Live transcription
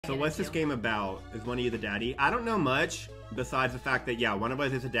So what's this game about? Is one of you the daddy? I don't know much besides the fact that, yeah, one of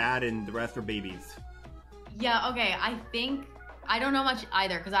us is a dad and the rest are babies. Yeah, okay, I don't know much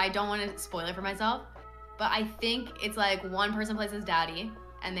either because I don't want to spoil it for myself, but I think it's like one person plays as daddy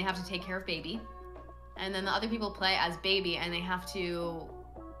and they have to take care of baby, and then the other people play as baby and they have to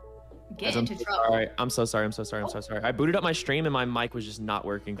get into trouble. All right, I'm so sorry. I booted up my stream and my mic was just not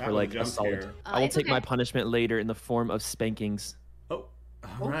working for like a solid. I will take my punishment later in the form of spankings. Oh,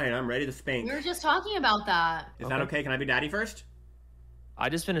 all right, I'm ready to spank. We were just talking about that. Is that okay? Can I be daddy first? I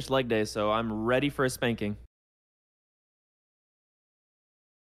just finished leg day, so I'm ready for a spanking.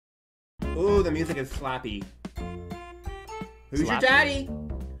 Ooh, the music is slappy. Who's your daddy?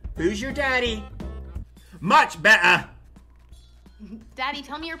 Who's your daddy? Much better. Daddy,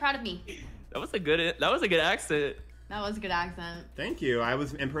 tell me you're proud of me. That was a good accent. That was a good accent. Thank you. I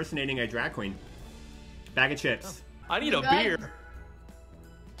was impersonating a drag queen. Bag of chips. I need a beer.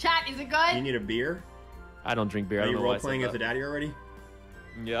 Chat, is it good? You need a beer? I don't drink beer. Are you role playing as a daddy already?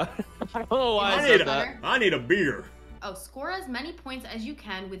 Yeah. I don't know why I said that. I need a beer. Oh, score as many points as you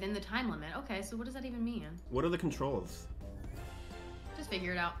can within the time limit. Okay, so what does that even mean? What are the controls? Just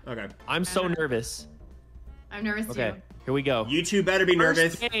figure it out. Okay. I'm so nervous. I'm nervous too. Okay, here we go. You two better be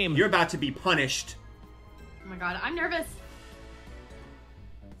nervous. Game. You're about to be punished. Oh my god, I'm nervous.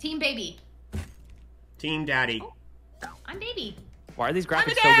 Team baby. Team daddy. Oh, I'm baby. Why are these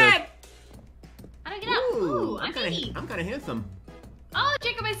graphics so good? How do I get out? Ooh, I'm baby. I'm kind of handsome. Oh,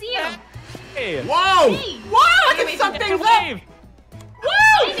 Jacob, I see you. Hey. Whoa! Hey. Whoa! Look at something! Wave!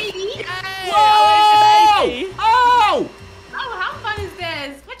 Woo! Hey, baby. Hey, Whoa! baby. Oh! Oh, how fun is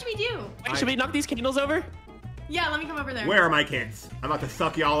this? What should we do? Wait, should we knock these candles over? Yeah, let me come over there. Where are my kids? I'm about to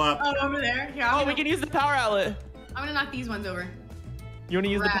suck y'all up. Oh, over there. Here, Oh, we can use the power outlet. I'm gonna knock these ones over. You want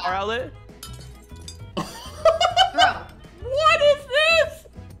to use the power outlet? Throw. What is this?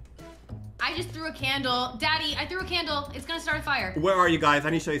 I just threw a candle. Daddy, I threw a candle. It's gonna start a fire. Where are you guys? I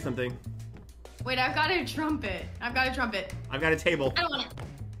need to show you something. Wait, I've got a trumpet. I've got a table. I don't want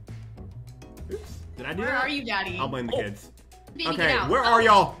it. Oops. Did I do Where that? are you, Daddy? I'll blame the kids. Baby, Okay, get out. where are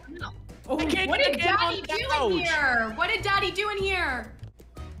y'all? No. Oh, What did Daddy do in here? What did Daddy do in here?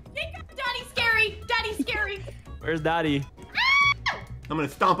 Daddy's scary. Daddy's scary. Where's Daddy? I'm gonna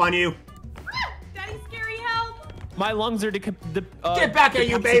stomp on you. Daddy's scary. Help. My lungs are Get back here,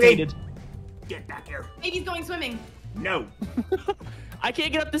 you baby! Get back here. Baby's going swimming. No. I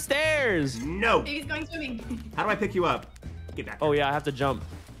can't get up the stairs. No. Baby's going swimming. How do I pick you up? Get back here. Oh yeah, I have to jump.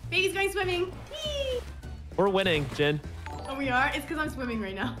 Baby's going swimming. Whee! We're winning, Jen. Oh, we are? It's because I'm swimming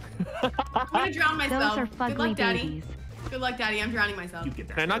right now. I'm gonna drown myself. Those are fugly Good luck, Daddy. babies. Good luck, Daddy. I'm drowning myself. You get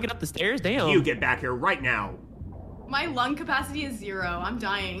back Can I not here. get up the stairs? Damn. You get back here right now. My lung capacity is 0. I'm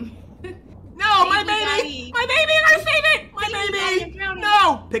dying. No, my Baby baby! Daddy. My baby! I gotta save it! My Baby baby! Daddy, I'm drowning.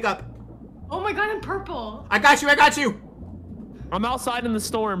 No! Pick up. Oh my god, I'm purple. I got you, I got you! I'm outside in the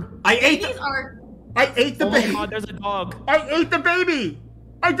storm. I ate These the, are... I ate the Oh my baby! god, there's a dog. I ate the baby!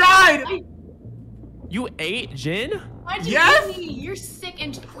 I died! You ate Jen? Why'd you Yes? eat me? You're sick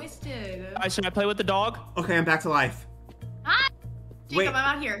and twisted. Should I play with the dog? Okay, I'm back to life. Hi! Jacob, Wait. I'm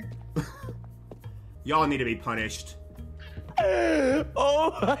out here. Y'all need to be punished.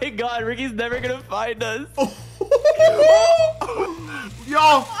 Oh my god, Ricky's never gonna find us.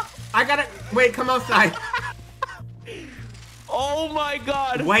 Y'all, I gotta, wait, come outside. Oh my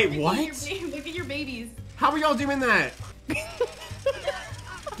god. Wait, what? Look at your babies. How are y'all doing that?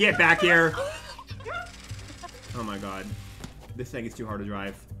 Get back here. Oh my god. This thing is too hard to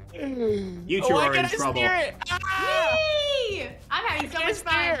drive. You two Why are in can't I trouble. steer it? Ah! Whee! I'm having so much Can't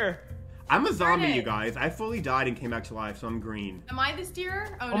fun. steer. I'm a zombie, it. you guys. I fully died and came back to life, so I'm green. Am I the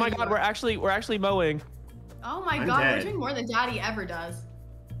steerer? Oh no, my you god, are. we're actually mowing. Oh my I'm god, dead. we're doing more than Daddy ever does.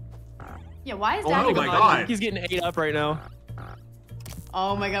 Yeah, why is Oh Daddy? my god. He's getting ate up right now.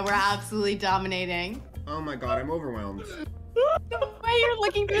 Oh my god, we're absolutely dominating. Oh my god, I'm overwhelmed. Why you're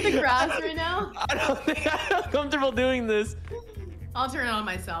looking through the grass right now? I don't think I'm comfortable doing this. I'll turn it on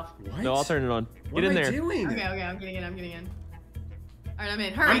myself. What? No, I'll turn it on. What Get in am I there. doing? Okay, I'm getting in, I'm getting in. Alright, I'm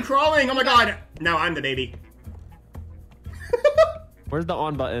in. Hurry. I'm crawling. Oh my god. No, I'm the baby. Where's the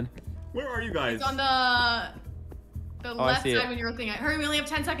on button? Where are you guys? It's on the I left see side it. when you're looking at. Hurry, we only have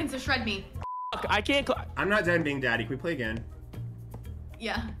 10 seconds to shred me. Fuck, I can't. I'm not done being daddy. Can we play again?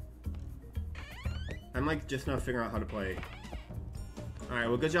 Yeah. I'm like just now figuring out how to play. Alright,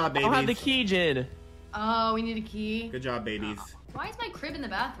 well good job, I babies. don't have the key, Jen. Oh, we need a key. Good job, babies. Why is my crib in the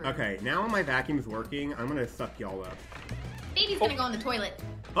bathroom? Okay, now my vacuum's working. I'm gonna suck y'all up. Baby's gonna go in the toilet.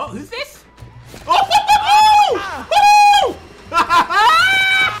 Oh, who's this? Oh! Oh!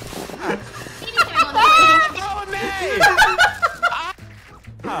 Baby's gonna go in the toilet. Go with me!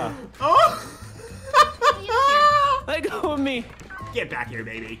 Dada. Oh! Let go of me. Get back here,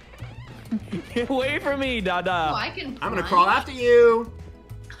 baby. Get away from me, Dada. Oh, I can. I'm gonna crawl after you.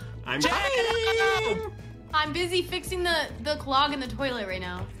 I'm Jenn! coming. I'm busy fixing the clog in the toilet right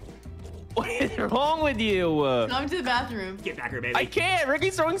now. What is wrong with you? Come to the bathroom. Get back here, baby. I can't.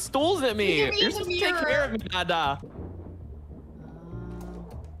 Ricky's throwing stools at me. Look at me You're in the supposed to take mirror. care of me, Dada.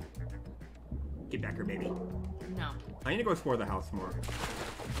 Get back here, baby. No. I need to go explore the house more.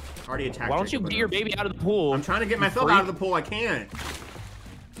 Already attacked. Why don't you Jacob get your enough. baby out of the pool? I'm trying to get myself freak. out of the pool. I can't.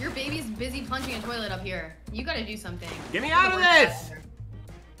 Your baby's busy punching a toilet up here. You gotta do something. Get me You're out the of worst this!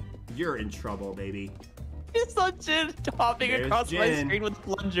 You're in trouble, baby. It's so Jenn hopping There's across my Jenn. screen with the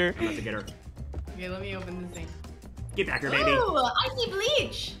plunger. I'm about to get her. Okay, let me open this thing. Get back here, baby. Ooh, I see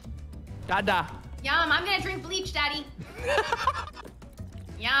bleach. Dada. Yum, I'm gonna drink bleach, Daddy.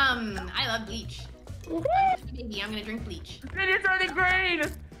 Yum, I love bleach. I'm just a baby, I'm gonna drink bleach. You're turning green.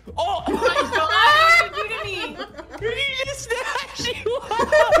 Oh! What did you do to me? Ricky just snatched you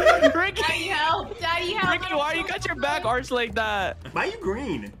up! Ricky! Daddy, help! Daddy, help! Ricky, why you got your back arched like that? Why are you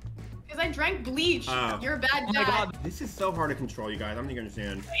green? Because I drank bleach. Oh. You're a bad Oh my dad. god. This is so hard to control, you guys. I don't think you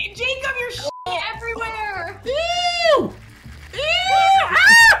understand. Hey, Jacob, you're shit everywhere! Ew! Ew!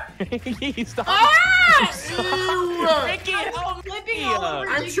 Ah! Ricky, stop. Ah! Stop. Ew! Ricky, help Flipping me! all over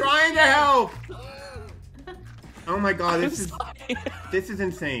I'm Jacob's trying to chair. help! Oh my god, I'm this is sorry.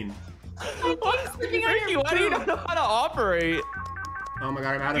 insane. Slipping on Ricky, your why do you poop. not know how to operate? Oh my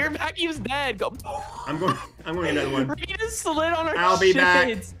god, I'm out Your of vacuum's dead. Go. I'm going another one. Ricky just slid on our I'll be back.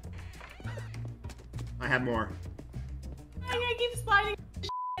 shades. I have more. I keep sliding.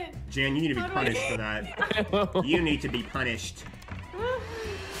 Jan, you need to be How do I- punished for that. You need to be punished.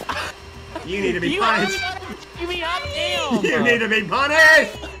 You need to be You punished. Give me up, damn. You need to be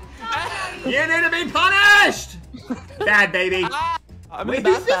punished. You need to be punished. Bad baby. Ah, I'm Wait, in the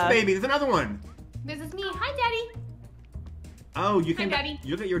who's this bathtub. baby? There's another one. This is me. Hi, Daddy. Oh, you Hi, can Daddy.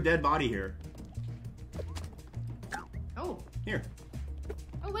 you look at your dead body here. Oh. Here.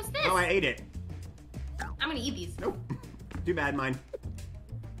 Oh, what's this? Oh, I ate it. I'm gonna eat these. Nope. Too bad, mine.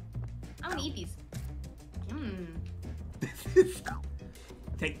 I'm gonna eat these. Mmm.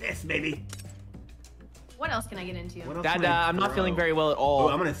 Take this, baby. What else can I get into? What else Dada, can I I'm not throw? feeling very well at Oh, all.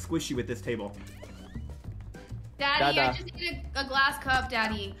 I'm gonna squish you with this table. Daddy, I Dada. just ate a glass cup,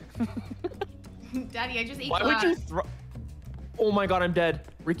 Daddy. Daddy, I just ate Why glass. would you throw? Oh my god, I'm dead.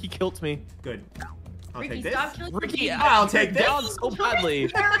 Ricky killed me. Good. I'll Ricky, take this. stop killing Ricky, me. I'll take this. down so badly.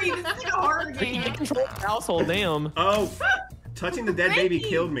 Sorry, this is like a horror Ricky, game. get control of the household, damn. Oh, touching the dead baby Ricky.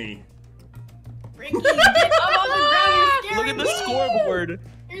 killed me. Ricky, get up off the ground. You're Look scaring at the me. scoreboard.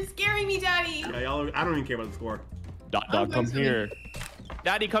 You're scaring me, Daddy. Yeah, y'all, I don't even care about the score. Dot, I'm dot, come going here.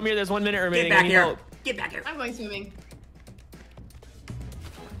 Daddy, come here. There's 1 minute Get remaining. I back need here. help. Get back here. I'm going swimming.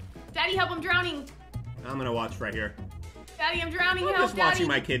 Daddy, help! I'm drowning. I'm gonna watch right here. Daddy, I'm drowning. I'm Help, just Daddy. watching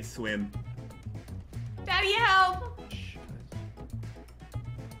my kids swim. Daddy, help!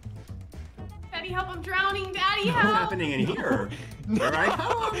 Daddy, help! I'm drowning. Daddy, What's help! happening in here? Here I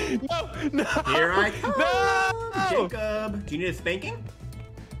come. No, no. Here I come. No. Jacob, do you need a spanking?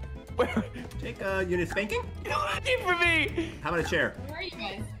 Where? Jacob, you need a spanking? Get away from me. How about a chair? Where are you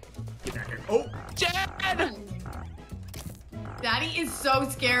guys? Get back here. Oh, Jenn. Daddy is so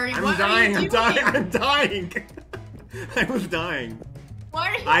scary. I'm What dying. Are I'm you dying. doing? I'm dying. I was dying. Why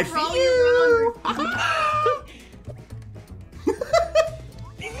are you I crawling see you.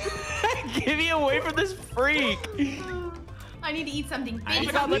 Get me away from this freak. around? I need to eat something. I Baby's Oh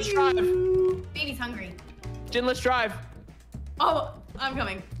my god, hungry. let's drive. Baby's hungry. Jen, let's drive. Oh, I'm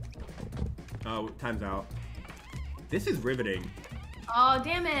coming. Oh, time's out. This is riveting. Oh,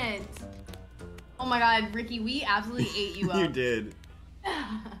 damn it. Oh my god, Ricky, we absolutely ate you up. You did.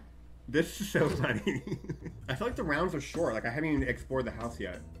 This is so funny. I feel like the rounds are short. Like I haven't even explored the house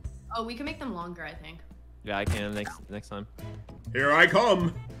yet. Oh, we can make them longer, I think. Yeah, I can next time. Here I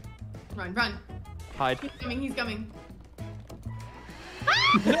come. Run, run. Hide. He's coming, he's coming.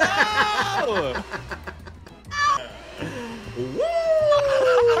 No!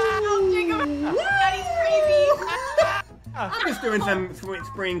 Oh, Jacob, Daddy's crazy. I'm just doing some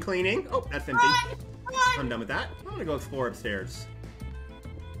spring cleaning. Oh, that's empty. Run, I'm run. done with that. I'm gonna go explore upstairs.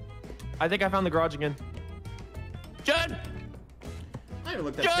 I think I found the garage again. Jen! I haven't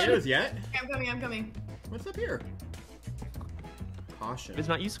looked Jen! upstairs yet. I'm coming, I'm coming. What's up here? Caution. It's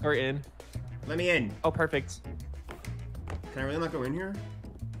not you skirting. Let me in. Oh, perfect. Can I really not go in here?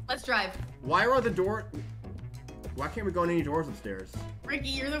 Let's drive. Why are the door? Why can't we go in any doors upstairs? Ricky,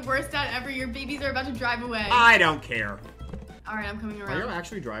 you're the worst dad ever. Your babies are about to drive away. I don't care. Alright, I'm coming Are you around.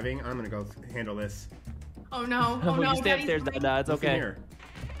 actually driving? I'm gonna go handle this. Oh no, oh no. You stay Daddy's upstairs, coming. Dada. It's What's in okay. here?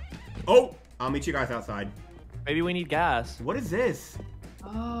 Oh, I'll meet you guys outside. Maybe we need gas. What is this?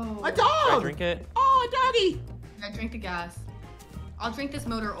 Oh. A Should I dog! drink it? Oh, a doggy! I drink the gas. I'll drink this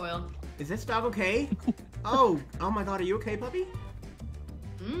motor oil. Is this dog okay? Oh my god, are you okay, puppy?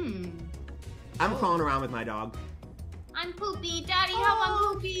 Mmm. I'm crawling around with my dog. I'm poopy. Daddy, help, I'm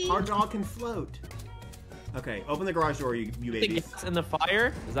poopy. Our dog can float. Okay, open the garage door, you The babies. gas in the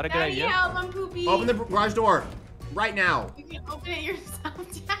fire? Is that a good Daddy, idea? help, I'm poopy. Open the garage door. Right now. You can open it yourself,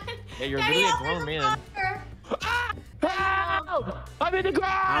 Dad. Yeah, you're Daddy, literally a help, grown there's man. fire. Help! I'm in the garage!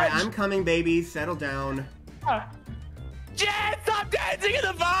 Alright, I'm coming, babies. Settle down. Jen, stop dancing in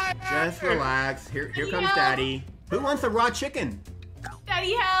the fire! Just relax. Here Daddy, comes help. Daddy. Who wants a raw chicken?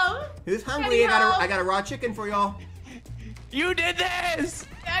 Daddy, help. Who's hungry? Daddy, help. I got a raw chicken for y'all. You did this!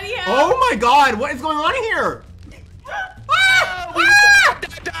 Daddy, help. Oh my god, what is going on here? Oh, we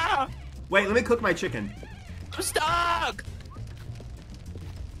Ah! Wait, let me cook my chicken. I'm stuck!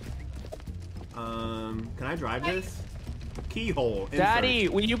 Can I drive this? Keyhole. Insert. Daddy,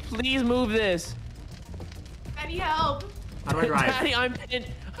 will you please move this? Daddy, help. How do I drive? Daddy,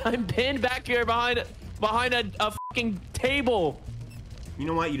 I'm pinned back here behind a fucking table. You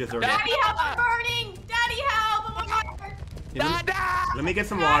know what? You deserve Daddy, it. help, I'm burning. Daddy, help, I'm on fire. Let me get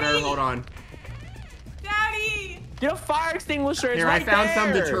some water. Daddy. Hold on. Daddy, Get a fire extinguisher. It's Here, right I found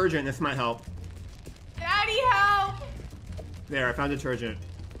some there. detergent. This might help. Daddy, help. There, I found detergent.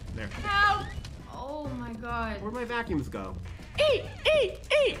 There. Help. Oh my god. Where'd my vacuums go? Eat, eat,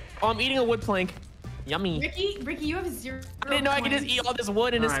 eat. Oh, I'm eating a wood plank. Yummy. Ricky, you have 0 I didn't know I could just eat all this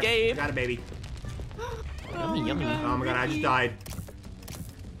wood and All right, escape. got a baby. Yummy, yummy. Oh my god, I just died.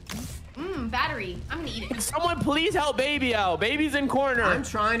 Battery. I'm gonna eat Can it. someone please help baby out? Baby's in corner. I'm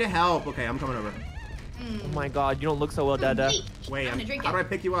trying to help. Okay, I'm coming over. Oh my god, you don't look so well, Dada. Wait, I'm gonna drink how it. do I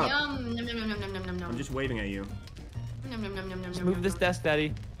pick you up? Yum, nom, nom, nom, nom, nom, nom, nom, nom. I'm just waving at you. Nom, nom, nom, nom, nom, Just nom, move nom, this nom. desk,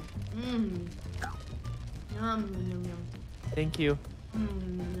 Daddy. Mmm. Yum, nom, nom, nom. Thank you. Mm,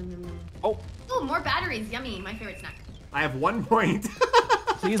 nom, nom, nom, nom. Oh, Ooh, more batteries. Yummy. My favorite snack. I have 1 point.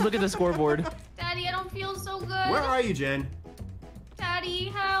 please look at the scoreboard. Daddy, I don't feel so good. Where are you, Jen? Daddy,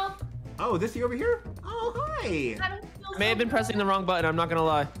 help. Oh, is this you over here? Oh, hi. I don't feel I may have been pressing the wrong button, I'm not gonna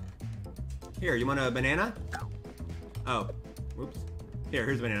lie. Here, you want a banana? Oh, whoops.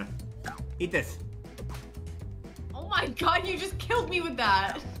 Here's a banana. Eat this. Oh my god, you just killed me with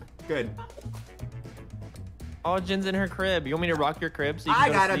that. Good. Oh, Jen's in her crib. You want me to rock your crib so you can I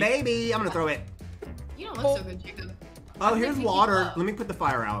go got to a sleep? baby. I'm gonna throw it. You don't look so good, Jacob. Oh, here's thinking water. up. Let me put the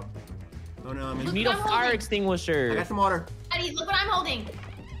fire out. Oh no, I'm You in. need a I'm fire holding. I extinguisher. got some water. Daddy, look what I'm holding.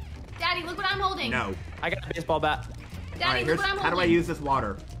 Daddy, look what I'm holding. No. I got a baseball bat. Daddy, All right, look here's what I'm how do I holding. use this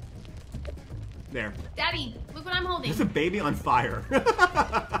water? There. Daddy, look what I'm holding. There's a baby on fire. Let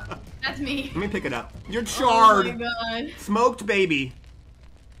That's me. me pick it up. You're Oh charred. my god. Smoked baby.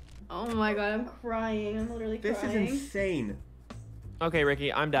 Oh my god, I'm crying. I'm literally This crying. is insane. Okay,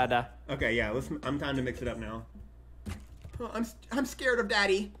 Ricky, I'm Dada. Okay, yeah, I'm time to mix it up now. Oh, I'm scared of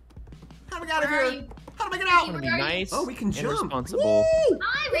Daddy. How do we get out of Where are here? you? How do I get Ricky, out? I'm where gonna be are you? nice Oh, we can and jump. responsible. Woo!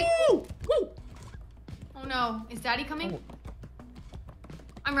 Hi, Ricky. Woo! Woo! Oh no, is Daddy coming? Oh.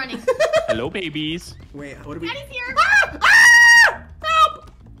 I'm running. Hello, babies. Wait, what do we? Daddy's here. Ah! Ah!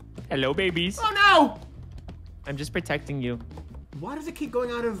 Help! Hello, babies. Oh no! I'm just protecting you. Why does it keep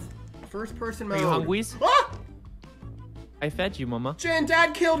going out of first person mode? Are you hungry? Ah! I fed you, Mama. Jen,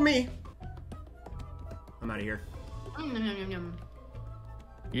 Dad killed me. I'm out of here. Nom, nom, nom, nom.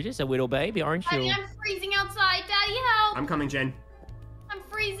 You're just a little baby, aren't Daddy, you? I'm freezing outside. Daddy, help. I'm coming, Jen. I'm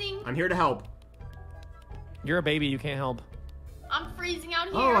freezing. I'm here to help. You're a baby, you can't help. I'm freezing out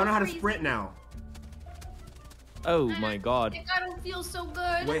here. Oh, I I'm know how to freezing. sprint now. Oh my god. I don't feel so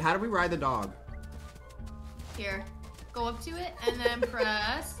good. Wait, how do we ride the dog? Here, go up to it and then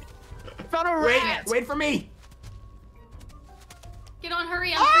press. Found a Wait, rat! wait for me. Get on,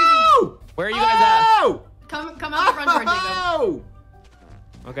 hurry! I'm freezing. Oh! Where are you guys at? Oh! Come out the front door, Jacob. Oh!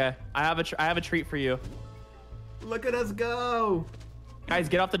 Okay, I have a treat for you. Look at us go. Guys,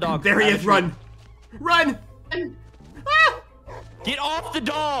 get off the dog. There I he have is. a treat. Run. Run. Ah! Get off the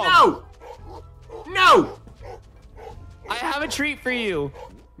dog! No. No. I have a treat for you.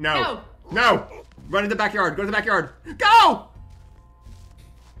 No. No. Run in the backyard. Go to the backyard. Go.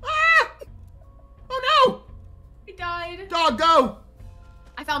 Ah! Oh no. I died. Dog, go.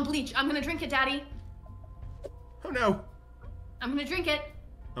 I found bleach. I'm gonna drink it, Daddy. Oh no. I'm gonna drink it.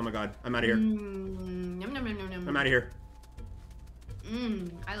 Oh my god. I'm out of here. Nom, nom, nom, nom, nom. I'm out of here.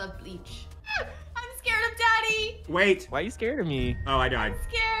 I love bleach. I'm scared of Daddy. Wait. Why are you scared of me? Oh, I died.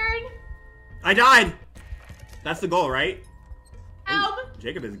 Scared. I died. That's the goal, right? Help.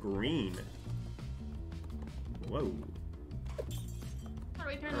 Jacob is green. Whoa. How do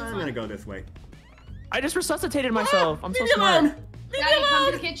do I turn this I'm on? gonna go this way. I just resuscitated myself. I'm so Leave me smart. alone. Leave me Daddy, come to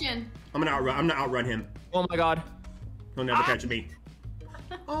alone. the kitchen. I'm gonna outrun him. Oh my god. He'll never catch me.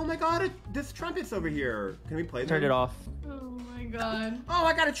 Oh my god, this trumpet's over here. Can we play this? Turned it off. Oh my god. Oh,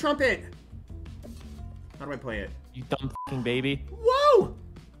 I got a trumpet. How do I play it? You dumb fucking baby. Whoa!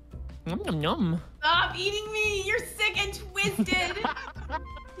 Yum yum yum. Stop eating me! You're sick and twisted!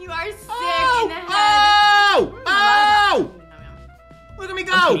 You are sick Oh! in the head! Oh! Oh! Look at me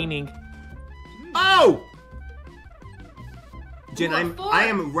I'm go! cleaning. Oh! Jen, Ooh, a I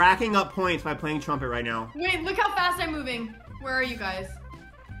am racking up points by playing trumpet right now. Wait, look how fast I'm moving. Where are you guys?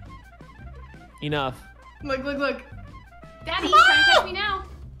 Enough. Look, look, look. Daddy, he's trying to catch me now.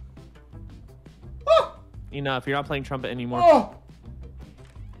 Oh! Enough. You're not playing trumpet anymore. Oh!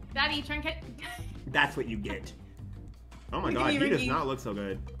 Daddy, you trying to catch... That's what you get. Oh my Look at god, me, he does Ricky. not look so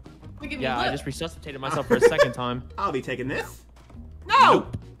good. Look at me, Yeah, look. I just resuscitated myself for a second time. I'll be taking this. No!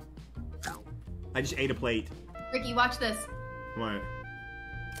 Nope. I just ate a plate. Ricky, watch this. What?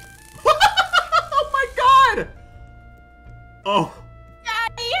 Oh my god! Oh.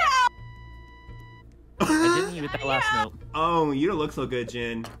 Daddy, help! I didn't eat with that last note. Oh, you don't look so good,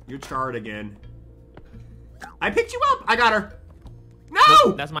 Jen. You're charred again. I picked you up. I got her. No!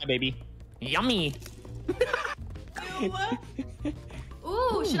 Nope, that's my baby. Yummy.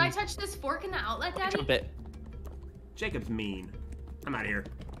 Ooh, should I touch this fork in the outlet, Daddy? Trumpet. Jacob's mean. I'm out of here.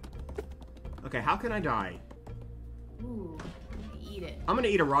 Okay, how can I die? Ooh, eat it. I'm gonna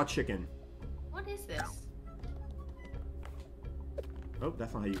eat a raw chicken. What is this? Oh,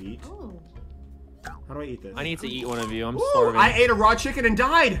 that's not how you eat. Ooh. How do I eat this? I need to eat one of you. I'm Ooh, starving. I ate a raw chicken and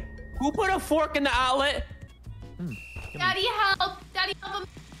died. Who put a fork in the outlet? Daddy, help! Daddy, help him!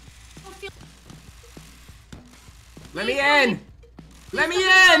 I don't feel... Let me Please come in. Let me Please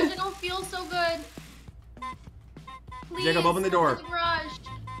come to the in. garage, I don't feel so good. Please, Jacob, open the come door. to the garage.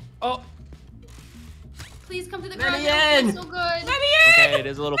 Oh. Please come to the Let garage. me I don't in. feel so good. Let me in. Okay, it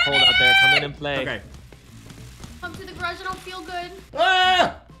is a little cold out there. Come in and play. Okay. Come to the garage. I don't feel good.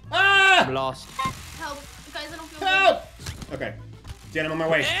 Ah! I'm Ah! lost. Help, guys! I don't feel Help! Okay. Jen, I'm on my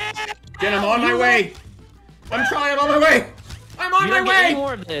way. Jen, I'm on my way. I'm trying. I'm on my way. I'm on You my don't get any way.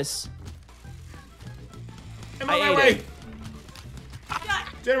 more of this. I'm I on my ate way. it.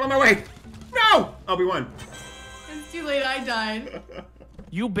 Jen, I'm on my way. No! Oh, we won. good. It's too late. I died.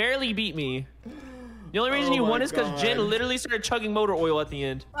 You barely beat me. The only reason Oh you my won is because Jen God. literally started chugging motor oil at the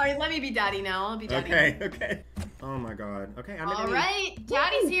end. All right, let me be Daddy now. I'll be Daddy. Okay, okay. Oh my god. Okay, I'm All gonna right,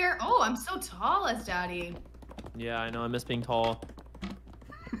 Daddy's here. Oh, I'm so tall as Daddy. Yeah, I know. I miss being tall.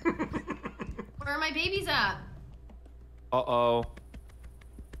 Where are my babies at? Uh-oh.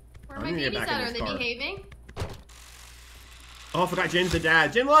 Where are I'm my gonna get babies back in at? Are this they car. behaving? Oh, I forgot Jen's the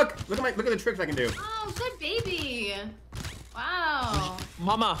dad. Jen, look! Look at the tricks I can do. Oh, good baby. Wow.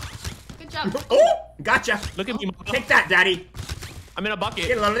 Mama, Good job. Oh! Gotcha! look at me, Mama. Take that, daddy! I'm in a Get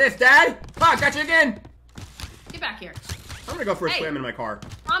bucket. a load of this, dad! Ah, gotcha again! Get back here. I'm gonna go for a Hey. swim in my car.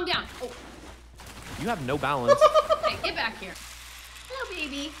 Calm down. Oh, You have no balance. hey, get back here. Hello,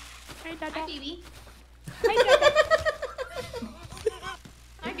 baby. Hey, Hi, baby.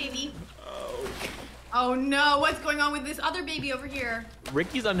 Hi, baby. Oh. Oh no, what's going on with this other baby over here?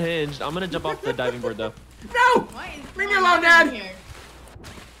 Ricky's unhinged. I'm gonna jump off the diving board though. No! What is Leave me going alone, on Dad! in here?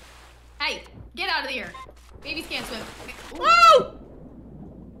 Hey, get out of here. Babies can't swim. Ooh,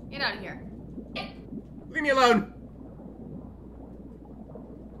 Woo! get out of here. Leave me alone!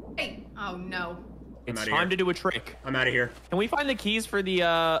 Hey. Oh no. It's outta time here. to do a trick. I'm out of here. Can we find the keys for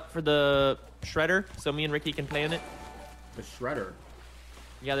the shredder so me and Ricky can play in it? The shredder.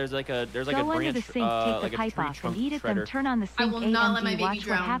 Yeah, there's like a Go branch, under the sink, like take the a pipe tree off, trunk and eat it, shredder. then turn on the I sink will not let my AMD. baby Watch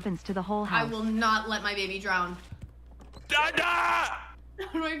drown. what happens to the whole I house. will not let my baby drown. Dada! How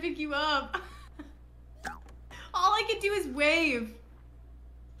do I pick you up? All I can do is wave.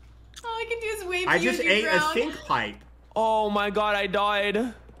 All I can do is wave to I you just as you ate a drown. sink pipe. Oh my god, I died.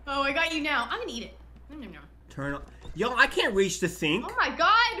 Oh, I got you now. I'm gonna eat it. No, no, no. Turn on. Yo, I can't reach the sink. Oh my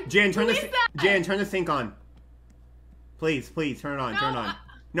god! Jen, turn Who the is that? Jen, turn the sink on. Please, please, turn it on. Turn it on.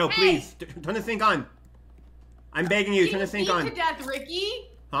 No, hey. please, turn the sink on. I'm begging you, turn the sink beat on. to death, Ricky.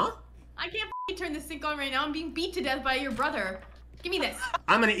 Huh? I can't turn the sink on right now. I'm being beat to death by your brother. Give me this.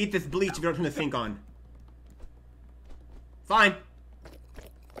 I'm gonna eat this bleach if you don't turn the sink on. Fine.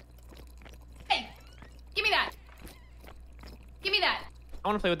 Hey, give me that. Give me that. I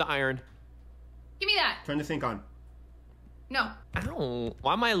want to play with the iron. Give me that. Turn the sink on. No. Ow.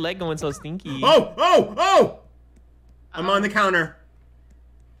 Why my leg going so stinky? Oh! Oh! Oh! I'm on the counter.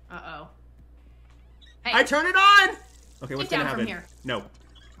 Uh-oh. Hey, I turn it on! Okay, what's Get gonna down from happen? here. No.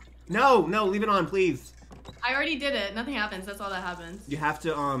 No, no, leave it on, please. I already did it. Nothing happens. That's all that happens. You have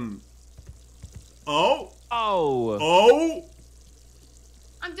to, Oh! Oh!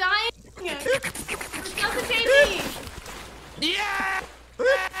 I'm dying! Resuscitate me! Yeah!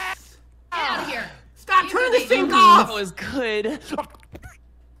 Get out of here! Stop turning the sink off! That was good.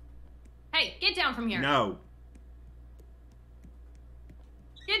 Hey, get down from here. No.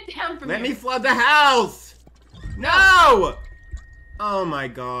 Get down from Let here. me flood the house! No! Oh my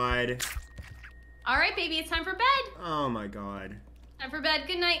god. Alright, baby, it's time for bed. Oh my god. Time for bed.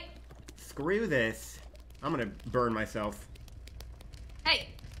 Good night. Screw this. I'm gonna burn myself. Hey.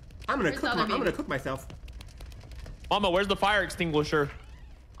 I'm gonna Where's the other I'm gonna baby? cook myself. Mama, where's the fire extinguisher?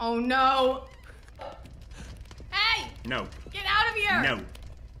 Oh no. Hey! No. Get out of here! No.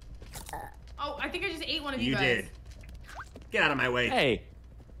 Oh, I think I just ate one of you You guys. did. Get out of my way. Hey.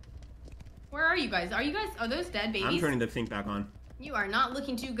 Where are you guys? Are those dead babies? I'm turning the sink back on. You are not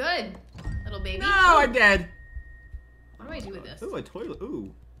looking too good, little baby. No, I'm dead. What do I do with this? Ooh, a toilet.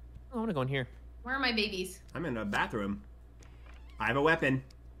 Ooh. I want to go in here. Where are my babies? I'm in a bathroom. I have a weapon.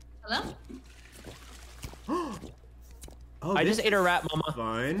 Hello? Oh, I this just ate a rat, Mama. is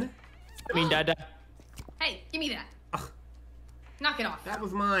fun. I mean, Dada. Hey, give me that. Ugh. Knock it off. That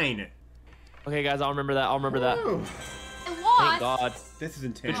was mine. Okay, guys, I'll remember that. I'll remember that. Ooh, I Thank lost. God. this is Good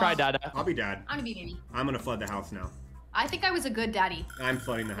intense. try, Dada. I'll be dad. I'm gonna be baby. I'm gonna flood the house now. I think I was a good daddy. I'm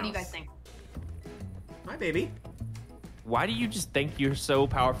flooding the What house. do you guys think? Hi, baby. Why do you just think you're so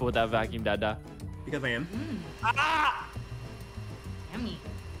powerful with that vacuum, Dada? Because I am. Ah! Yummy.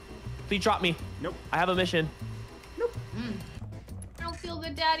 Please drop me. Nope. I have a mission. Nope. I don't feel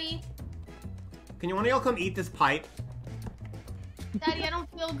good, daddy. Can you one of y'all come eat this pipe? Daddy, I don't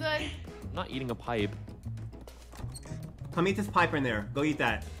feel good. I'm not eating a pipe. Come eat this pipe in there. Go eat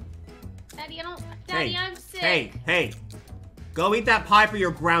that. Daddy, I don't. Daddy, Hey. I'm sick. Hey. Go eat that pipe or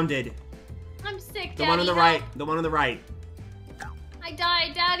you're grounded. I'm sick, The Daddy. one on the help. right. The one on the right. I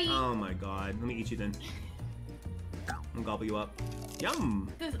died, Daddy. Oh my god. Let me eat you then. I'm gonna gobble you up. Yum.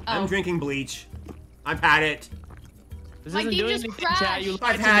 This- I'm oh. drinking bleach. I've had it. This My isn't game doing just anything, chat. You crashed.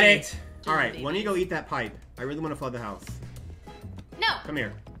 lied I've to had me. it. All right. Why don't you go eat that pipe? I really want to flood the house. No, Come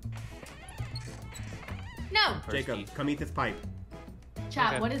here. no. Jacob, Thirsty. come eat this pipe.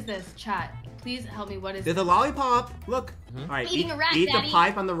 Chat, Okay. what is this? Chat, please help me. What is There's this? a lollipop. Look. Mhm. All right. I'm eating eat a rat, eat the Daddy.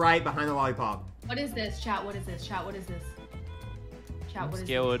 pipe on the right behind the lollipop. What is this? Chat, what is this? Chat, what is this? Chat, I'm what is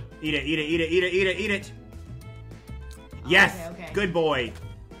scared. Eat it. Eat it. Eat it. Eat it. Eat it. Eat it. Yes. okay. Good boy.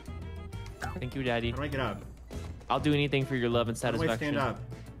 Thank you, Daddy. How do I get up? I'll do anything for your love and How do I satisfaction. stand up?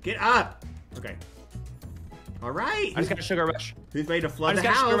 Get up. Okay. All right. I just got a sugar rush. Who's ready to I flood just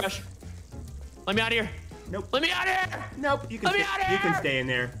the got a sugar house? rush. Let me out of here. Nope. Let me out of here. Nope. You can Let me stay. outta You can here! stay in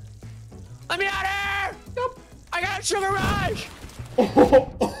there. Let me out of here. Nope. I got a sugar rush.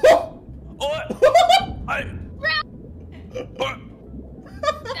 Oh. Oh, I,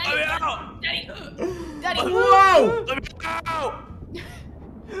 let me out. Daddy, Daddy, Whoa! Let me out.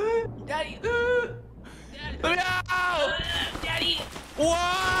 Daddy, Let me out. Daddy.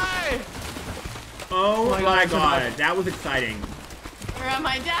 Why? Oh my my God. god, that was exciting. Where am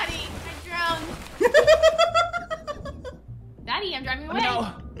I, Daddy? I drowned. Daddy, I'm driving Let away. me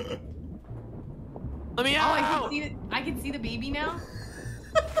out. Let me Oh, out. I can see the baby now.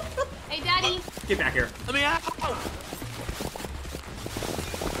 Hey, Daddy. Get back here. Let me out.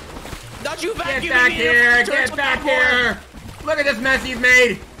 Don't you Get vacuum back me here. in the Get turtle back more. here. Look at this mess you've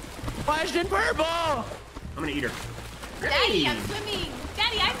made. Flashed in purple. I'm gonna eat her. Daddy, I'm swimming.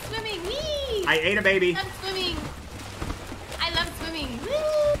 Daddy, I'm swimming. Whee! I ate a baby. I'm swimming. I love swimming.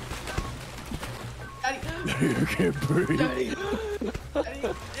 Woo! Daddy. You can't breathe. Daddy.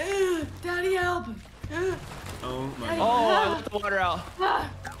 Daddy, help. Oh my Daddy. Oh, god. I let the water out.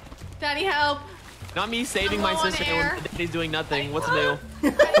 Daddy, help. Not me saving I'm my low on sister air. when daddy's doing nothing. What's new?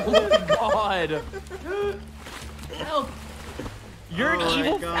 Oh God. Help. You're an Oh my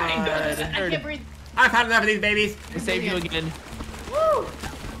evil God. I bastard. can't breathe. I've had enough of these babies. I saved you again. Woo!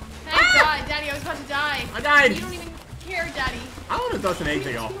 Thank God, Daddy, I was about to die. I died. You don't even care, Daddy. I want to throw some eggs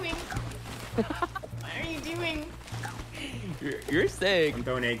at What y'all. are you doing? What are you doing? You're sick. I'm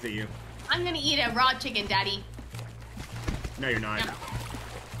throwing eggs at you. I'm gonna eat a raw chicken, Daddy. No, you're not. Yum. I'm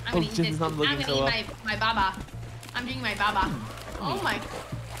Oh, gonna eat Jen's this. not I'm looking gonna so eat well. my baba. I'm drinking my baba. Oh my.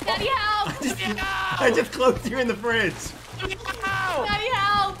 Daddy, help! I just closed you in the fridge. Ow! Daddy,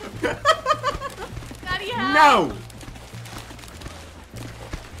 help! Daddy, help! No.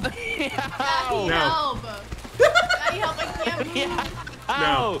 Daddy, Ow! help! Daddy, help! I can't move. Yeah.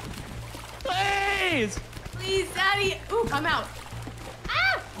 Ow! Please! Please, Daddy! Ooh, I'm out.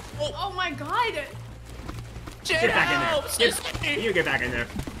 Ah! Oh my God! Jen, Get back help! in there. You get back in there.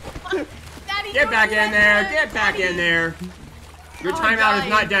 Daddy, Daddy, Get back in there. Daddy. Get back in there. Your Oh, timeout is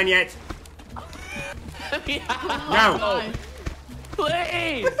not done yet. No. God.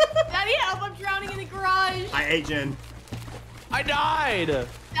 Please. Daddy, help! I'm drowning in the garage. I ate Jen. I died.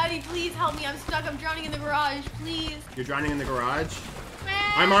 Daddy, please help me. I'm stuck. I'm drowning in the garage. Please. You're drowning in the garage?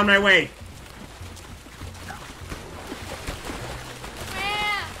 Man. I'm on my way.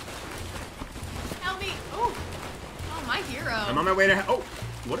 Man. Help me. Oh, my hero. I'm on my way to. Oh,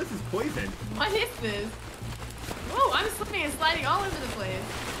 what is this poison? What is this? Oh, I'm slipping and sliding all over the place.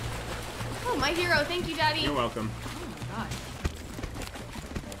 Oh, my hero. Thank you, Daddy. You're welcome. Oh,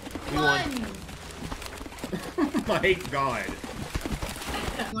 We my God. won. Oh my god.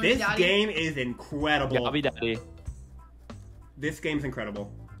 This game is incredible. Yeah, I'll be daddy. This game's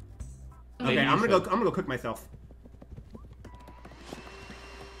incredible. Maybe Okay, you I'm gonna should. go cook myself.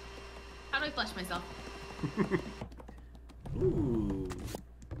 How do I flush myself? Ooh.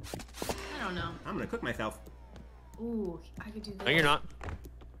 I don't know. I'm gonna cook myself. Ooh, I could do this. No, you're not.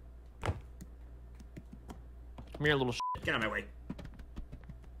 Come here, little shit. Get out of my way.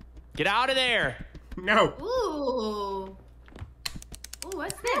 Get out of there. No. Ooh. Ooh,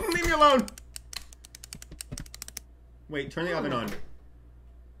 what's this? Leave me alone. Wait, turn the oven on.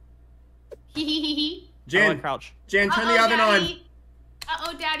 Hee hee hee hee. I Jen, like crouch. Jen, turn the oven on. Daddy.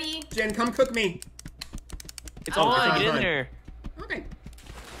 Uh-oh, Daddy. Jen, come cook me. It's Oh, on. it's Get on. in there. Okay.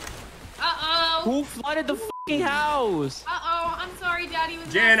 Uh-oh. Who flooded the fucking house? Uh-oh, I'm sorry, Daddy. Was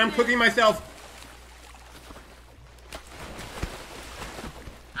an Jen, I'm accident. cooking myself.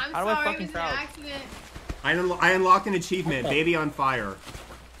 I'm How do I sorry, it fucking was an crouch? accident. I unlocked an achievement, Baby on Fire.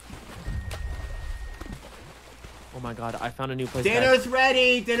 Oh my god, I found a new place. Dinner's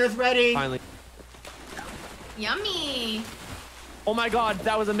ready. Dinner's ready. Finally. Yummy. Oh my god,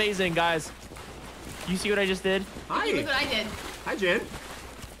 that was amazing, guys. You see what I just did? Did you look Hi. what I did? Hi, Jen.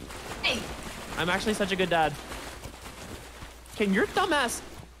 Hey. I'm actually such a good dad. Can your dumbass...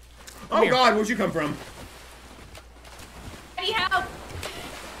 Come Oh here. God, where'd you come from? Daddy, help.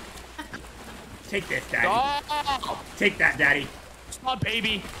 Take this, Daddy. Oh, Take that, Daddy. stop,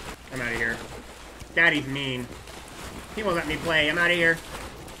 baby. I'm out of here. Daddy's mean. He won't let me play. I'm out of here.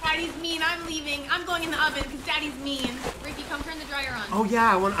 Daddy's mean. I'm leaving. I'm going in the oven because Daddy's mean. Ricky, come turn the dryer on. Oh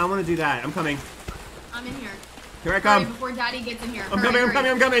yeah, I want to do that. I'm coming. I'm in here. Here I Hurry come. before Daddy gets in here. I'm Hurry, coming. I'm hurry.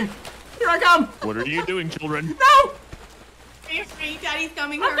 coming. I'm coming. Here I come. What are you doing, children? No! Hurry, hurry. Daddy's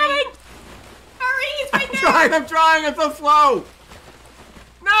coming. I'm Hurry. coming. Hurry, he's right I'm there. trying. I'm trying. I'm so slow.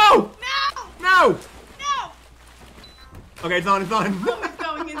 No! No. No! No. Okay, it's on. It's on. Oh, it's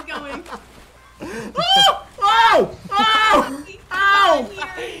going. It's going. Oh! Oh! Oh! He's Ow!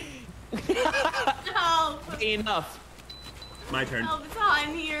 hot in here. Help. Enough. My turn. Help. It's hot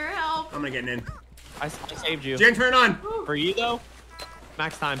in here. Help. I'm gonna get in. I saved you. Jen, turn on. For you, though,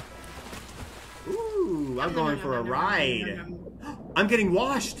 max time. Ooh, I'm going for a Yum, ride. yum, I'm getting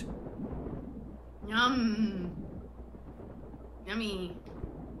washed. Yum. Yummy.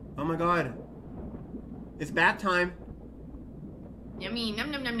 Oh my God. It's bath time. Yummy.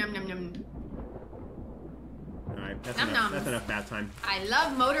 Num num num num num num. All right, that's Nom enough. noms. That's enough bath time. I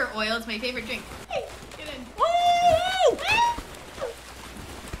love motor oil. It's my favorite drink. Hey, get in.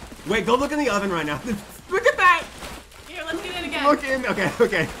 Wait, go look in the oven right now. Look at that. Here, let's get in again. Look in. Okay,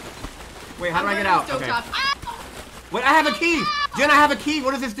 okay. Wait, how do I get out? Okay. Ow! Wait, I have a key. Jen, I have a key.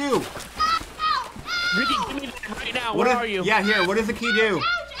 What does this do? Ow! Ricky, Ow! give me that right now. What Where is- are you? Yeah, here. What does the key do? Ouch!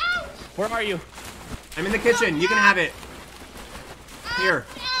 Ouch! Where are you? I'm in the kitchen. You can have it. Here.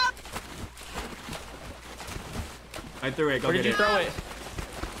 Ouch! I threw it. Go Where get did you it. throw it?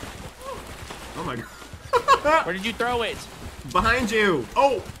 Oh my God. Where did you throw it? Behind you.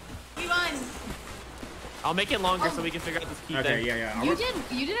 Oh. We won. I'll make it longer Oh. so we can figure out this key Okay, thing. yeah.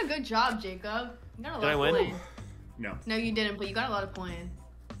 You did a good job, Jacob. You got a lot Did I of win? points. No. No, you didn't, but you got a lot of points.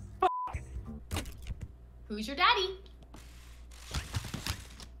 Who's your daddy?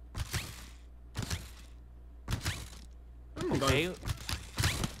 Oh my God. Okay.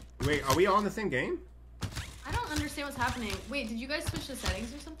 Wait, are we all in the same game? I don't understand what's happening. Wait, did you guys switch the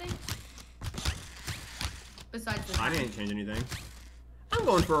settings or something? Besides this. I didn't change anything. I'm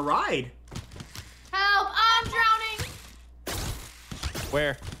going for a ride. Help! I'm drowning!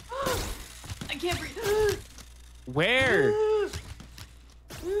 Where? I can't breathe. Where?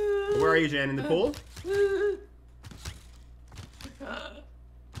 Where are you, Jen? In the pool?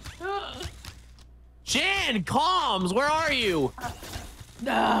 Jen, comms, where are you?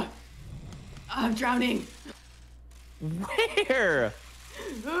 I'm drowning. Where?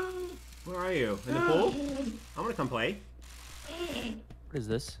 Where are you? In the pool? I want to come play. What is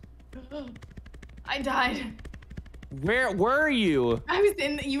this? I died. Where were you?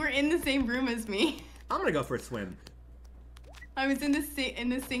 You were in the same room as me. I'm gonna go for a swim. I was in the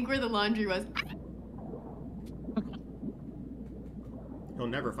sink where the laundry was. He'll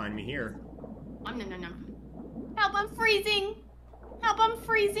never find me here. Help, I'm freezing. Help, I'm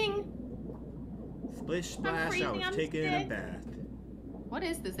freezing. Splish splash, I was taking a bath. What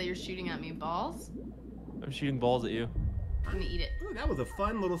is this that you're shooting at me? Balls? I'm shooting balls at you. I'm gonna eat it. Ooh, that was a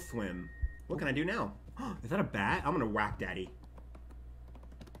fun little swim. What can I do now? Is that a bat? I'm gonna whack Daddy.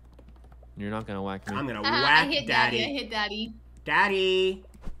 You're not gonna whack me. I'm gonna whack I hit Daddy. I hit Daddy. Daddy.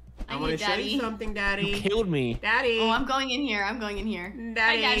 I hit want to show Daddy. you something, Daddy. You killed me. Daddy. Oh, I'm going in here. I'm going in here.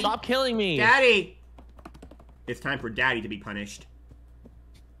 Daddy. Hi, Daddy. Stop killing me. Daddy. It's time for Daddy to be punished.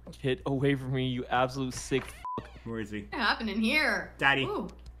 Get away from me, you absolute sick fuck. Where is he? What happened in here? Daddy. Ooh.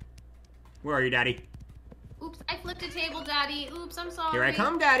 Where are you, Daddy? Oops, I flipped a table, Daddy. Oops, I'm sorry. Here I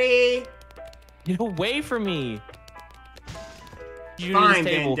come, Daddy. Get away from me. You Fine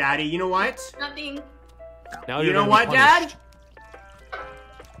then, Daddy. You know what? Nothing. Now You you're know gonna what, be Dad?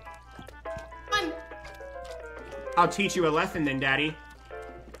 Run. I'll teach you a lesson then, Daddy.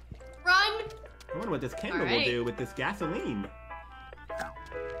 Run. I wonder what this candle will Alright. do with this gasoline.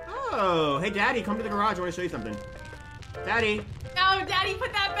 Oh, hey, Daddy, come to the garage. I want to show you something. Daddy. No, Daddy,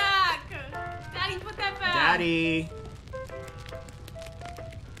 put that back. Daddy, put that back. Daddy.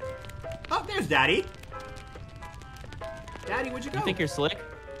 Oh, there's Daddy. Daddy, where'd you go? You think you're slick?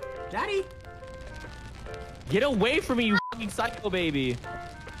 Daddy. Get away from me, you fucking psycho baby.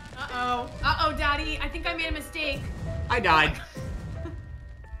 Uh-oh. Uh-oh, Daddy. I think I made a mistake. I died.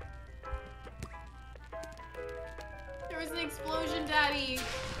 There was an explosion, Daddy.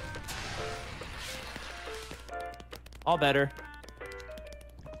 All better.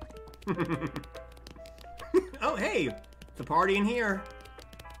 Oh, hey. It's a party in here.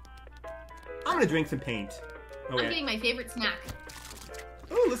 I'm gonna drink some paint. Oh, I'm wait. getting my favorite snack.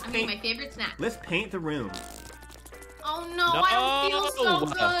 Ooh, let's I'm paint. getting my favorite snack. Let's paint the room. Oh no, I don't feel so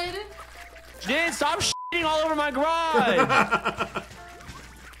No. good. Jen, stop shitting all over my garage.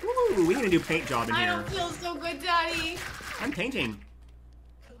 Ooh, we need a new paint job in I here. don't feel so good, Daddy. I'm painting.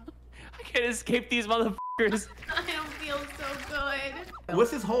 I can't escape these motherfuckers. I don't feel so good.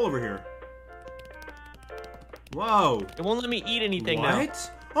 What's this hole over here? Whoa. It won't let me eat anything now.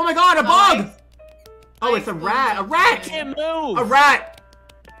 What? Oh my god, a bug! Oh, it's a rat. A I rat! can't move. A rat!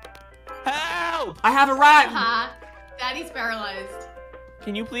 Help! I have a rat! Haha. Daddy's paralyzed.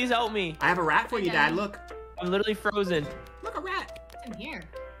 Can you please help me? I have a rat for you, Dad. Look. I'm literally frozen. Look, a rat. What's in here?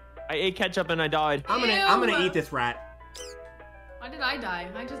 I ate ketchup and I died. I'm gonna eat this rat. Why did I die?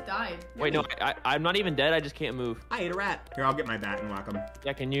 I just died. Wait, no, I'm not even dead. I just can't move. I ate a rat. Here, I'll get my bat and whack him.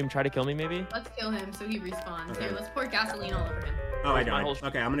 Yeah, can you try to kill me maybe? Let's kill him so he respawns. Okay. Here, let's pour gasoline all over him. Oh, I Where's my died. whole-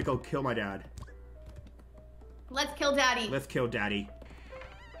 Okay, I'm gonna go kill my dad. Let's kill Daddy. Let's kill Daddy.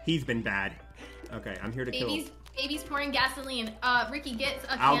 He's been bad. Okay, I'm here to kill. Baby's pouring gasoline. Ricky, get a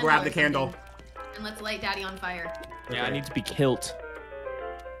candle. I'll grab or the candle. something, and let's light Daddy on fire. Yeah, I Okay. need to be killed.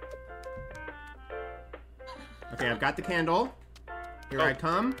 Okay, I've got the candle. Here I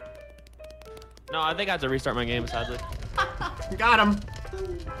come. No, I think I have to restart my game, sadly. Got him.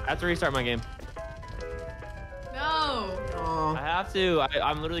 I have to restart my game. No. Oh. I have to.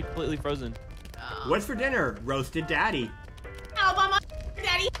 I'm literally completely frozen. Oh. What's for dinner? Roasted Daddy. Help, I'm on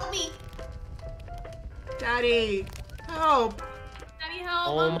Daddy, help me. Daddy, help. Daddy, help.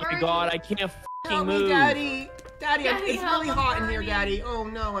 Oh I'm my burning. god, I can't Help fucking me, move. Daddy. Daddy, Daddy, it's help, really I'm hot in here, burning. Daddy. Oh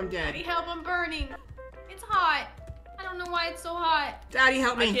no, I'm dead. Daddy, help, I'm burning. It's hot. I don't know why it's so hot. Daddy,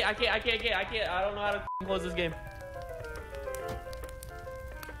 help I me. can't. I don't know how to close this game.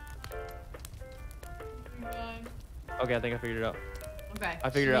 Okay, I think I figured it out. Okay. I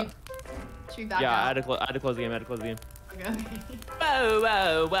figured it out. Should we back Yeah, I out? had to close the game. Okay. Whoa,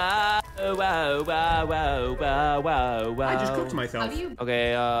 whoa, whoa, whoa, whoa, whoa, whoa, whoa. I just cooked How myself. do you?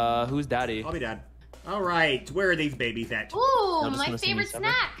 Okay, who's daddy? I'll be Dad. All right, where are these babies at? Ooh, I'm just my gonna sing favorite these separate.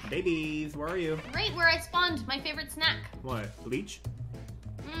 snack. Babies, where are you? Right where I spawned. My favorite snack. What? Bleach?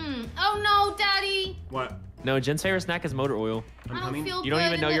 Oh no, Daddy. What? No, Jen's favorite snack is motor oil. I'm I don't coming. feel You don't good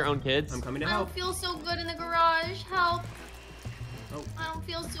even know in your the- own kids. I'm coming to I help. don't feel so good in the garage. Help. Oh. I don't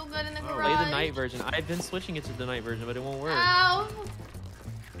feel so good in the Oh. garage. Play the night version. I've been switching it to the night version, but it won't work. Ow.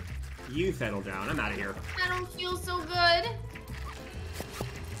 You settle down. I'm out of here. I don't feel so good.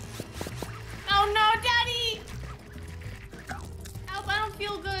 Oh no, Daddy. Help, I don't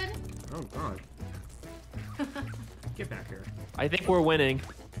feel good. Oh God. Get back here. I think we're winning.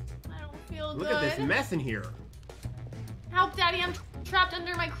 I don't feel Look good. at this mess in here. Help, Daddy, I'm trapped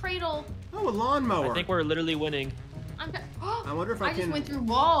under my cradle. Oh, a lawnmower. I think we're literally winning. I'm I wonder if I just can- went through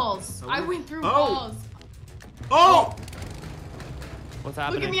walls. Oh, I went through oh. walls. Oh! What's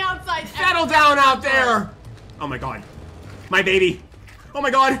happening? Look at me outside. Settle down out there! Oh my god. My baby. Oh my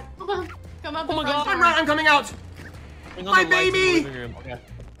god. Come up. Oh my God. I'm coming out. My baby! Okay.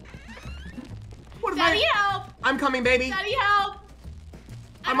 What is Daddy, help! I'm coming, baby. Daddy, help!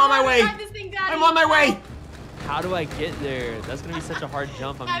 I'm on my way. Thing, I'm on my way. How do I get there? That's gonna be such a hard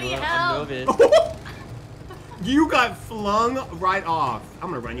jump. I'm nervous. You got flung right off. I'm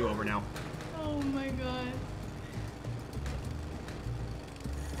gonna run you over now. Oh my god.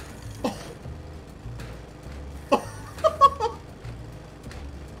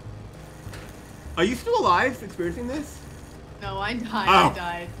 Are you still alive experiencing this? No, I died. Oh. I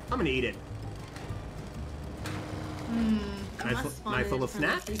died. I'm gonna eat it. Nice little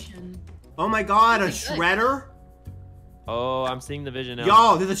snack. Oh my god, a shredder? Oh, I'm seeing the vision now.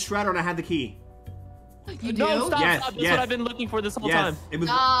 Yo, there's a shredder and I had the key. You do? No, stop, Yes, stop. That's yes. what I've been looking for this whole time. It was.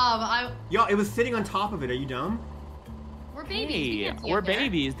 Stop. Yo, it was sitting on top of it. Are you dumb? We're babies. We Hey, can't see we're up there.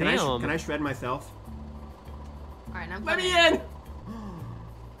 babies. Can Damn. I shred myself? Alright, I'm Let coming. me in!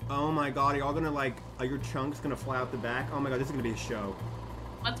 Oh my god, are y'all gonna like, are your chunks gonna fly out the back? Oh my god, this is gonna be a show.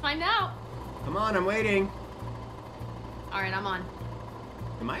 Let's find out. Come on, I'm waiting. Alright, I'm on.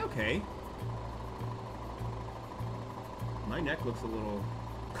 Am I okay? My neck looks a little...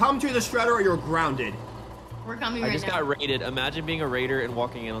 Come to the shredder or you're grounded. We're coming I right just now. got raided. Imagine being a raider and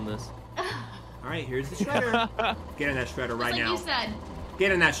walking in on this. Alright, here's the shredder. Get in that shredder right Just like now. you said.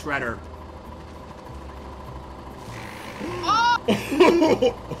 Get in that shredder. Oh!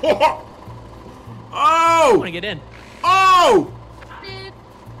 I want to Oh! get in. Oh!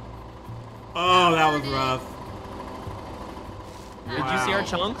 Oh, that was rough. Did you see our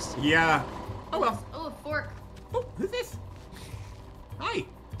chunks? Yeah. Oh well. Oh, a fork. Oh, who's this? Hi.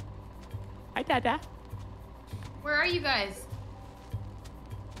 Hi, Dada. Where are you guys?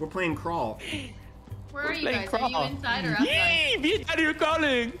 We're playing crawl. Where are you playing guys? crawl. Are you inside or outside? Yee! Me, Daddy, you're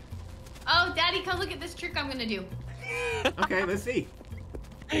calling. Oh, Daddy, come look at this trick I'm gonna do. Okay, let's see.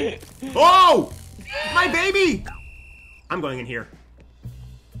 Oh! My baby! I'm going in here.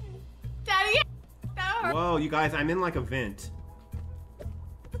 Daddy, that hurt. Whoa, you guys, I'm in like a vent.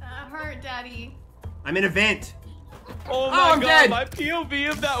 That hurt, Daddy. I'm in a vent. Oh my I'm god, dead. my POV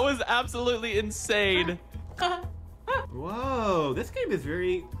of that was absolutely insane. Whoa, this game is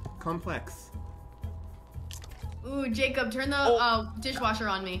very complex. Ooh, Jacob, turn the dishwasher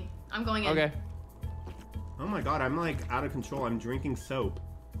on me. I'm going in. Okay. Oh my god, I'm like out of control. I'm drinking soap.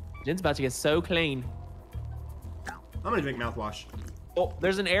 Jen's about to get so clean. I'm gonna drink mouthwash. Oh,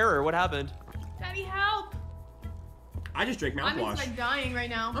 there's an error. What happened? Daddy, help. I just drank I'm mouthwash. inside dying right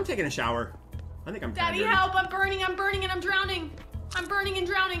now. I'm taking a shower. I think I'm kinda Daddy, dirty. help. I'm burning, and I'm drowning. I'm burning and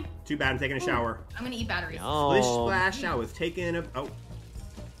drowning. Too bad I'm taking a shower. I'm gonna eat batteries. Splish Oh. splash, I was taking a... Oh.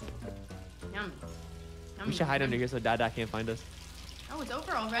 Yum. We should hide under here so Dada can't find us. Oh, it's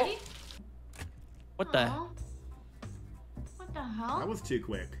over already? What the? Aw. What the hell? That was too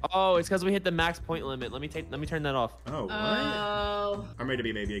quick. Oh, it's because we hit the max point limit. Let me turn that off. Oh, what? Oh. I'm ready to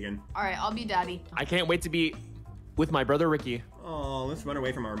be a baby again. Alright, I'll be Daddy. I can't wait to be with my brother Ricky. Oh, let's run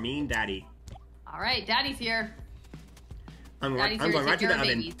away from our mean daddy. Alright, Daddy's here. I'm Daddy's going here to right take to care the of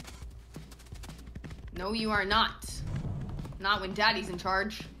oven. babies. No, you are not. Not when Daddy's in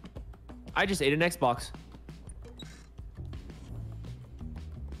charge. I just ate an Xbox.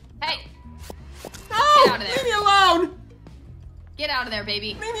 Hey, No! Get out of there. Leave me alone! get out of there,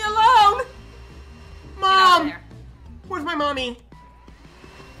 baby. Leave me alone! Get out of Mom! there. Where's my mommy?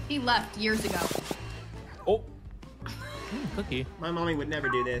 He left years ago. Oh. Cookie. My mommy would never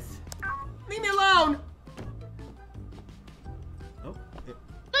do this. Leave me alone! Oh. Good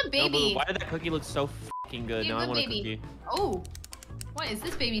No, baby. but why did that cookie look so fucking good? Yeah, Now I good want a baby. cookie. Oh, what is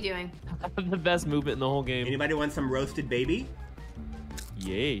this baby doing? I have the best movement in the whole game. Anybody want some roasted baby?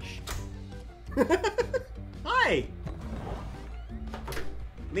 Yeesh. Hi!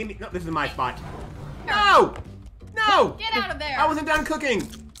 Leave me. No, this is my spot. No! No! Get out of there. I wasn't done cooking!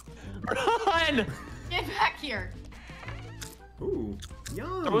 Run! Get back here. Ooh,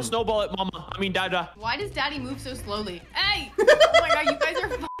 yum. Throw a snowball at Mama. I mean, Dada. Why does Daddy move so slowly? Hey! Oh my god, you guys are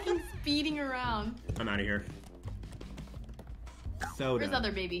fucking speeding around. I'm out of here. Soda. Where's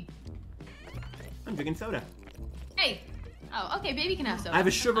other baby? I'm drinking soda. Hey. Oh, okay, baby can have soda. I have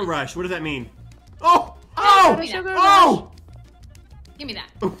a sugar rush. What does that mean? Oh! Oh! Give me that. Oh! Give me that.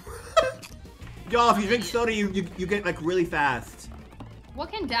 Y'all, if you drink soda, you get like really fast.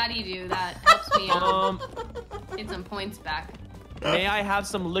 What can Daddy do that helps me get some points back? May I have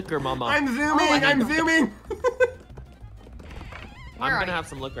some liquor, Mama? I'm zooming! I I'm zooming! Where are gonna you? have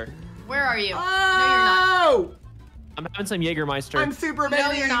some liquor. Where are you? Oh! I'm having some Jägermeister. I'm super baby!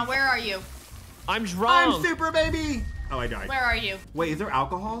 No, you're not. No, you're not. Where are you? I'm drunk. I'm super baby. Oh, I died. Where are you? Wait, is there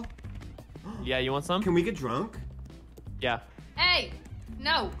alcohol? Yeah, you want some? Can we get drunk? Yeah. Hey,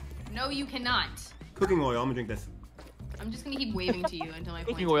 no. No, you cannot. Cooking oil, I'm gonna drink this. I'm just gonna keep waving to you until my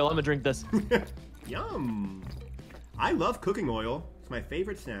Cooking point. oil, I'm gonna drink this. Yum. I love cooking oil. It's my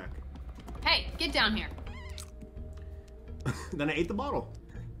favorite snack. Hey, get down here. Then I ate the bottle.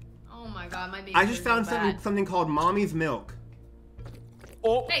 Oh my god, my baby. I just so found bad. something called Mommy's Milk.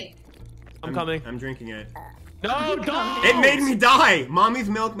 Oh, Hey, I'm coming. I'm drinking it. No, don't. It made me die. Mommy's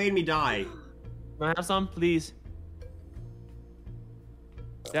Milk made me die. Can I have some, please?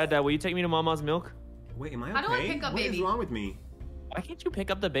 Dad, will you take me to Mama's milk? Wait, am I okay? How do I pick up What is baby? wrong with me? Why can't you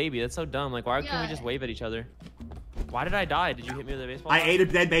pick up the baby? That's so dumb. Like, why can't we just wave at each other? Why did I die? Did you hit me with a baseball? I ate a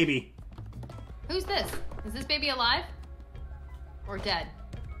dead baby. who's this? Is this baby alive? Or dead?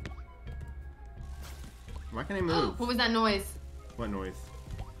 Why can't I move? What was that noise? What noise?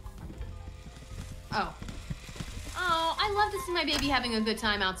 Oh. Oh, I love to see my baby having a good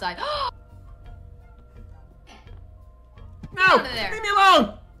time outside. No! out of there. Leave me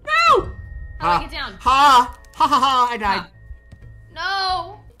alone! No! How do I get down? Ha! Ha ha ha! I died.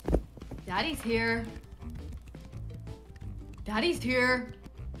 No! Daddy's here. Daddy's here.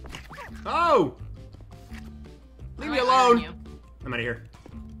 Oh! Leave me I'm gonna iron alone. you. I'm out of here.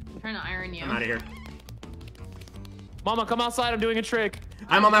 I'm trying to iron you. I'm out of here. Mama, come outside. I'm doing a trick.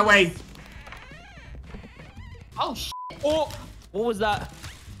 I'm on my way. Oh, shit. Oh, what was that?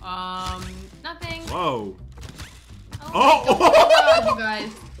 Nothing. Whoa. Oh, don't go in the garage, you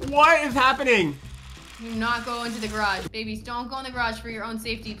guys. What is happening? Do not go into the garage. Babies, don't go in the garage for your own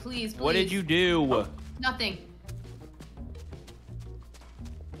safety, please, please. What did you do? Nothing.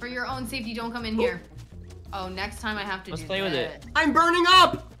 For your own safety, don't come in here. Oh, next time I have to Let's do play with that. it. I'm burning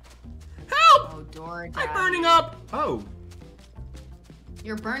up! Help! Oh, door I'm daddy. burning up! Oh.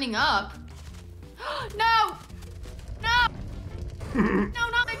 You're burning up? No! No! No,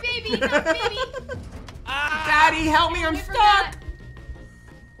 not my baby! Not my baby! Daddy, help me! I'm Wait for stuck! that.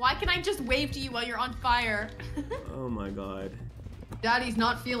 Why can I just wave to you while you're on fire? Oh my god. Daddy's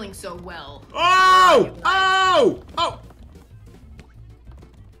not feeling so well. Oh! Oh! Oh!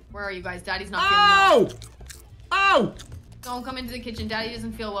 Where are you guys? Daddy's not feeling well. Oh! Oh! Don't come into the kitchen. Daddy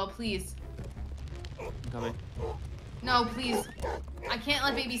doesn't feel well, please. I'm coming. No, please. I can't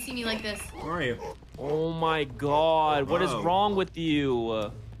let baby see me like this. Where are you? Oh my god. What is Whoa. wrong with you?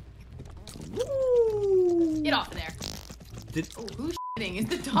 Get off of there. Did, Oh, who's shitting? Is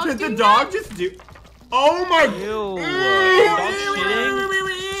the dog did the doing dog that? just do? Oh my! Ew. Ew! Dog Ew! shitting?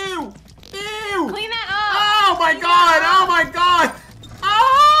 Ew! Ew! Clean that up! Oh my Clean god! that Oh up! my god!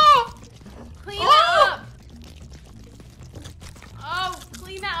 Oh! Clean Oh! that up! Oh,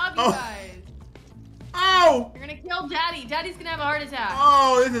 clean that up, you Oh. guys. Oh! You're gonna kill Daddy. Daddy's gonna have a heart attack.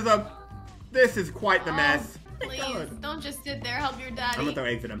 Oh! This is quite the mess. Please, God. don't just sit there. Help your I'm daddy. gonna throw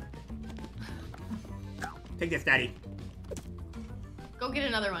eggs at him. Take this, Daddy. Go get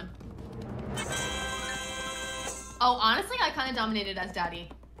another one. Oh, honestly, I kind of dominated as Daddy.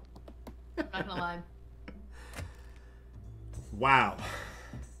 Not gonna lie. Wow.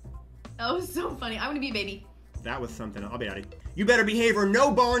 That was so funny. I'm gonna be a baby. That was something. I'll be Daddy. You better behave or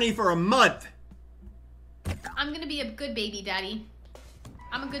no Barney for a month. I'm gonna be a good baby, Daddy.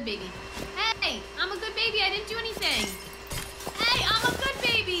 I'm a good baby. Hey, I'm a good baby. I didn't do anything. Hey, I'm a good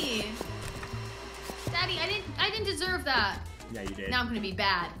baby. Daddy, I didn't deserve that. Yeah, you did. Now I'm gonna be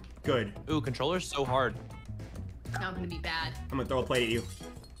bad. Good. Ooh, controller's so hard. Now I'm gonna be bad. I'm gonna throw a plate at you.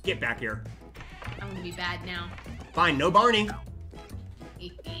 Get back here. I'm gonna be bad now. Fine, no Barney.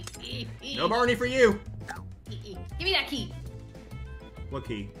 No Barney for you. Give me that key. What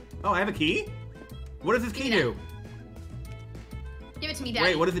key? Oh, I have a key? What does this key Give me do? Give it to me, Daddy.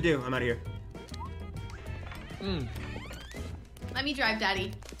 Wait, what does it do? I'm out of here. Let me drive,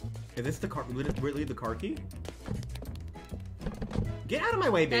 Daddy. Is this the car? Really the car key? Get out of my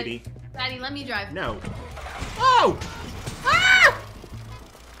way, baby. Daddy, let me drive. No. Oh! Ah!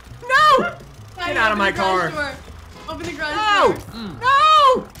 No! Daddy, Get out of open my the garage car. door. Open the garage No! door.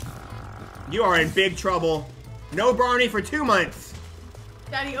 No! You are in big trouble. No Barney for 2 months.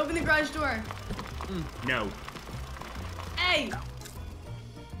 Daddy, open the garage door. No. Hey!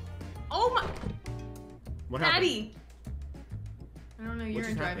 Oh my... What happened? Daddy! I don't know, you're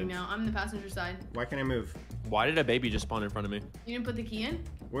just in driving happened? now. I'm in the passenger side. Why can't I move? Why did a baby just spawn in front of me? You didn't put the key in?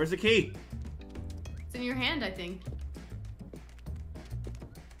 Where's the key? It's in your hand, I think.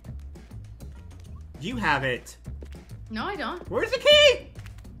 You have it. No, I don't. Where's the key?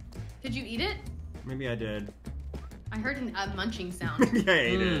 Did you eat it? Maybe I did. I heard a munching sound. Maybe I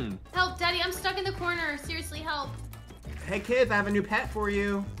ate it. Help, Daddy, I'm stuck in the corner. Seriously, help. Hey kids, I have a new pet for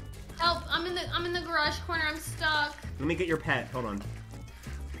you. Help! I'm in the garage corner. I'm stuck. Let me get your pet. Hold on.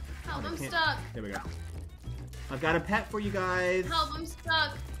 Help! I'm stuck. There we go. I've got a pet for you guys. Help! I'm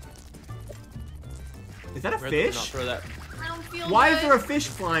stuck. Is that a fish? I don't feel Why good. is there a fish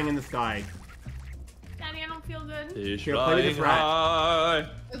flying in the sky? Daddy, I don't feel good. Fish Here, play with this rat. high.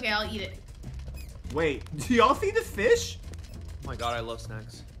 Okay, I'll eat it. Wait, do y'all see this fish? Oh my god, I love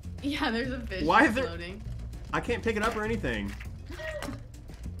snacks. Yeah, there's a fish. Why is there- floating. I can't pick it up or anything.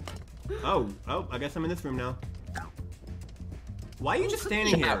 Oh, I guess I'm in this room now. Why are you just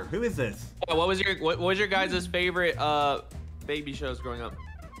standing here? Who is this? What was your guys' favorite baby shows growing up?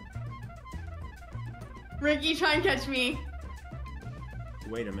 Ricky, try and catch me.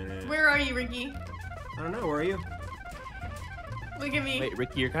 Wait a minute. Where are you, Ricky? I don't know, where are you? Look at me. Wait,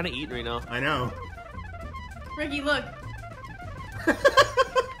 Ricky, you're kind of eating right now. I know. Ricky, look. Try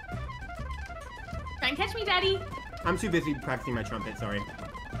and catch me, Daddy. I'm too busy practicing my trumpet, sorry.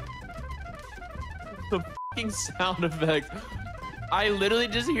 The fucking sound effect. I literally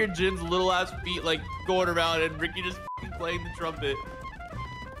just hear Jen's little ass feet like going around and Ricky just fucking playing the trumpet.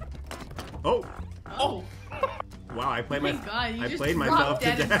 Oh! Oh. Wow, I played Oh my god, you I just played dropped myself to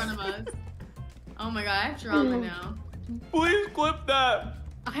dead in death. front of us. Oh my god, I have drama now. Please clip that.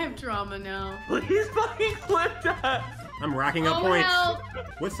 I have drama now. Please fucking clip that. I'm racking up Oh, points. help.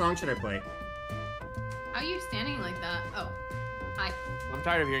 What song should I play? How are you standing like that? Oh. Hi. I'm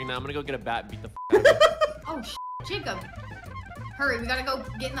tired of hearing that. I'm gonna go get a bat and beat the f out of it. Oh, Jacob. Hurry, we gotta go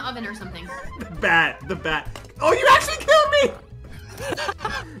get in the oven or something. The bat. Oh, you actually killed me!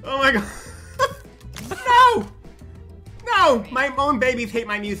 Oh my god. No! No! My own babies hate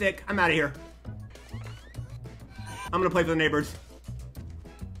my music. I'm out of here. I'm gonna play for the neighbors.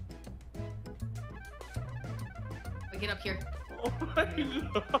 We get up here. Oh my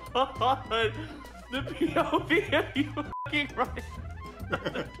god. The POV of you fucking right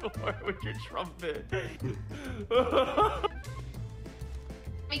the door with your trumpet.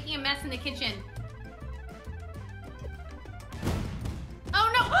 Making a mess in the kitchen.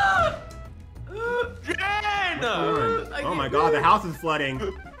 Oh no! Jen! Oh my god, the house is flooding.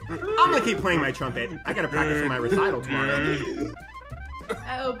 I'm gonna keep playing my trumpet. I gotta practice for my recital tomorrow.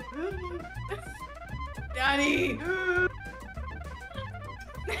 Help! Daddy!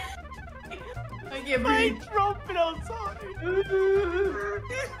 I can't My breathe. trumpet outside.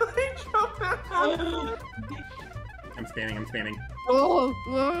 My trumpet outside. I'm spamming.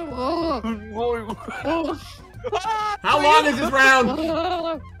 Ah, How long is this round?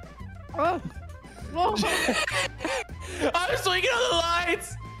 I'm swinging on the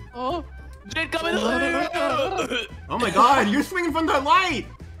lights. Jen, come in the light. Oh my god, you're swinging from the light!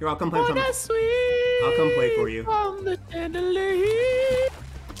 Here, I'll come play some. I'll come play for you. From the chandelier.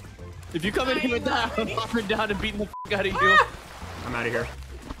 If you come in here with that, I'm hopping down and beating the f out of you. I'm out of here.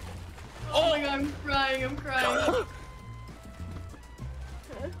 Oh my god, I'm crying.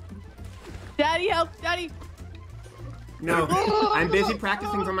 Daddy, help! Daddy! No, I'm busy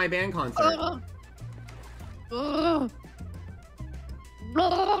practicing for my band concert.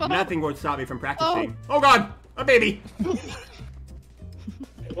 Nothing will stop me from practicing. Oh god, a baby!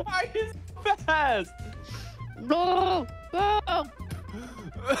 Why is so fast?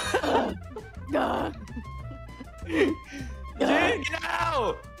 Jen, get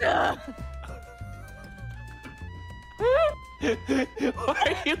out! Why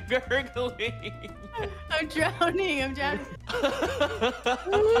are you gurgling? I'm drowning. I'm drowning.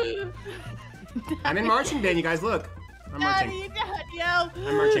 I'm in marching band, you guys, look. I'm marching. Daddy, help!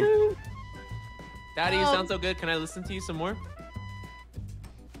 I'm marching. Daddy, you sound so good. Can I listen to you some more?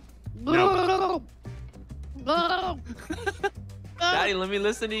 No. Daddy, let me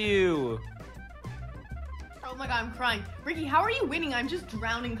listen to you. Oh my god, I'm crying. Ricky, how are you winning? I'm just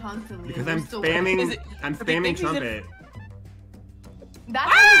drowning constantly. Because and I'm we're still spamming, winning. I'm do you spamming think he's in- trumpet.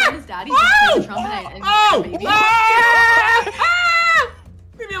 That's how you win as daddy. Just play the trumpet and Oh! baby.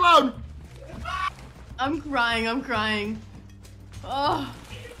 Leave me alone! I'm crying. Oh.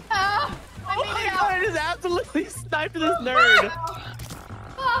 Ah, I Oh made my it god, out. I just absolutely sniped this nerd.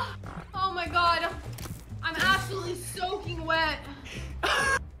 Ah, oh my god. I'm absolutely soaking wet.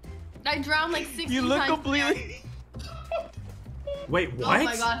 I drowned like 60 You look times. completely... Wait, what? Oh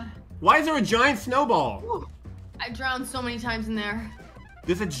my god. Why is there a giant snowball? I drowned so many times in there.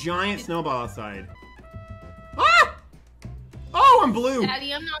 There's a giant snowball outside. Ah! Oh, I'm blue!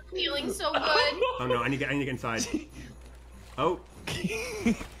 Daddy, I'm not feeling so good. Oh no, I need to get inside. Oh.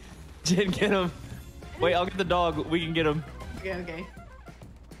 Jen, get him. Wait, I'll get the dog. We can get him. Okay.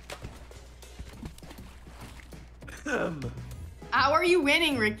 How are you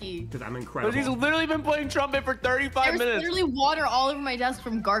winning, Ricky? Because I'm incredible. Because he's literally been playing trumpet for 35 There's minutes. literally water all over my desk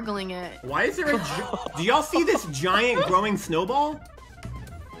from gargling it. Why is there a... Do y'all see this giant growing snowball?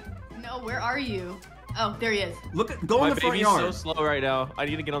 No, where are you? Oh, there he is. Look at... Go My in the front baby's yard. so slow right now. I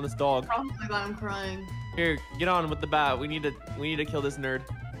need to get on this dog. Oh my god, I'm crying. Here, get on with the bat. We need to kill this nerd.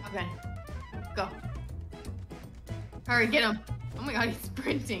 Okay. Go. Hurry, get him. Oh my god, he's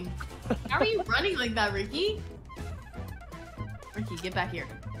sprinting. How are you running like that, Ricky? Ricky, get back here.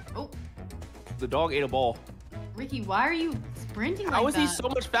 Oh, The dog ate a ball. Ricky, why are you sprinting like that? How is he so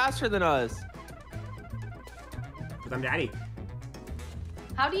much faster than us? Because I'm daddy.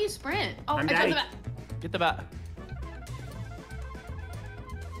 How do you sprint? Oh, I'm I daddy. the back. Get the bat.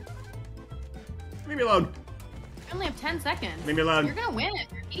 Leave me alone. I only have 10 seconds. Leave me alone. You're gonna win it,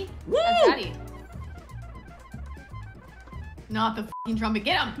 Ricky. Woo! That's daddy. Not the fucking trumpet.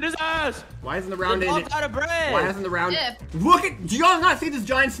 Get him! His ass! Why isn't the The round dog's ended? out of bread! Why hasn't the round... Dip. Look at... Do y'all not see this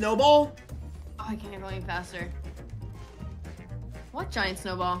giant snowball? Oh, I can't go any faster. What giant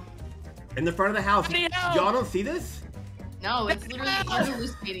snowball? In the front of the house. Daddy, help! Y'all don't see this? No, it's literally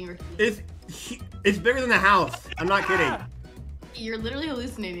hallucinating, Ricky. It's bigger than the house. I'm not kidding. You're literally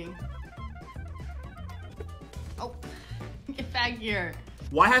hallucinating. Oh, get back here.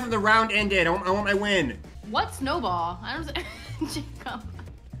 Why hasn't the round ended? I want my win. What snowball? I don't Jacob.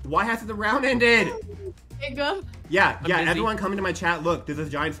 Why hasn't the round ended? Jacob? Yeah, I'm busy. everyone come into my chat. Look, there's this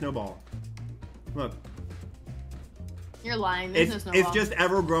giant snowball. Look. You're lying. There's no snowball. It's just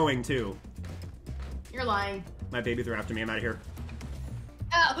ever growing too. You're lying. My babies are after me. I'm out of here.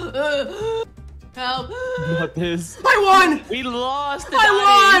 Help! Help! Not this. I won! We lost the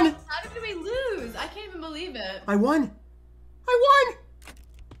I daddy. won! How did we lose? I can't even believe it. I won! I won!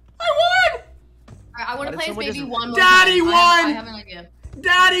 I won! Alright, I want Why to did play as someone baby just- one more Daddy time. won! I have an idea.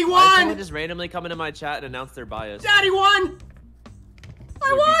 Daddy Why did someone won! just randomly come into my chat and announce their bias? Daddy won!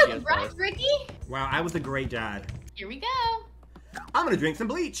 I won! Congrats, Ricky! Wow, I was a great dad. Here we go. I'm gonna drink some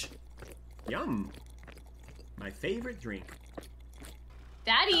bleach. Yum. My favorite drink.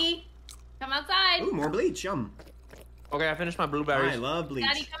 Daddy, come outside. Ooh, more bleach. Yum. Okay, I finished my blueberries. I love bleach.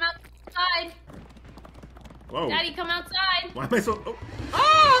 Daddy, come outside. Whoa. Daddy, come outside. Why am I so... Oh.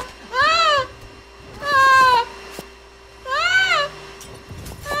 Ah! Ah! Ah! Ah!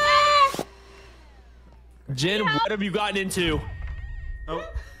 Ah! Jen, what have you gotten into? Oh.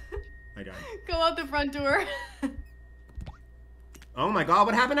 I died. Go out the front door. Oh my god,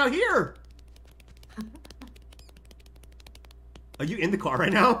 what happened out here? Are you in the car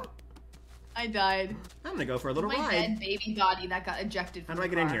right now? I died. I'm gonna go for a little My ride. dead baby body that got ejected How from do I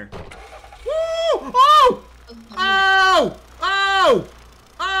the get in car. here? Woo! Oh! Oh! Oh!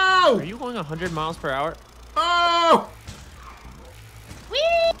 Oh! Are you going 100 miles per hour? Oh! Whee!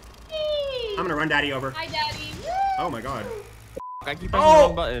 I'm gonna run Daddy over. Hi, Daddy. Oh my god. I keep pressing Oh! the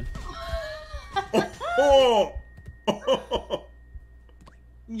wrong button. Oh! Oh!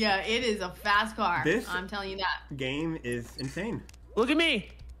 Yeah, it is a fast car. This- I'm telling you that. Game is insane. Look at me.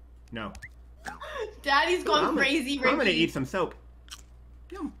 No. Daddy's going I'm crazy, Ricky. I'm gonna eat some soap.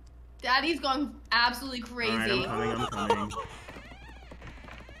 Yum. Daddy's going absolutely crazy. Alright, I'm coming.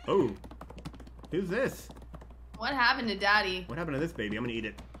 Oh. Who's this? What happened to Daddy? What happened to this baby? I'm gonna eat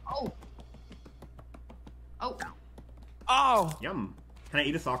it. Oh. Oh. Oh. Yum. Can I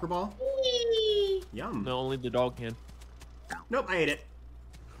eat a soccer ball? Whee! Yum. No, only the dog can. Nope, I ate it.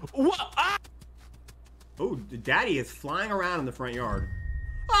 What? Ah! Oh, Daddy is flying around in the front yard.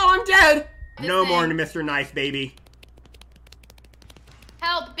 Oh, I'm dead! This No thing. more Mr. Nice Baby.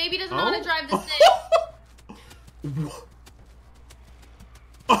 Help! Baby doesn't know Oh? how to drive this thing.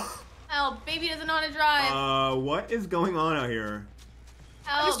 Oh. Help! Baby doesn't know how to drive. What is going on out here?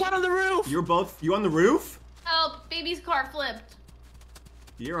 I just Help! got on the roof. You on the roof? Help! Baby's car flipped.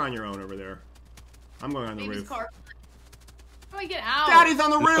 You're on your own over there. I'm going on the Baby's roof. car flipped. How do I get out? Daddy's on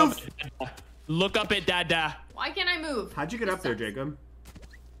the roof! Look up at Dada. Why can't I move? How'd you get up there, Jacob?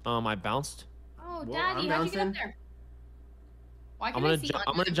 I bounced. Oh, Well, Daddy, I'm how'd you get up bouncing. there? Why I'm can gonna I see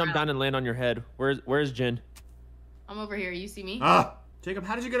I'm gonna jump down and land on your head. Where's Jen? I'm over here. You see me? Ah! Jacob,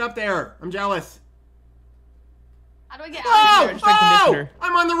 how did you get up there? I'm jealous. How do I get out Oh! of here? Strength Oh! conditioner.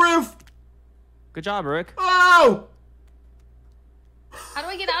 I'm on the roof! Good job, Rick. Oh! How do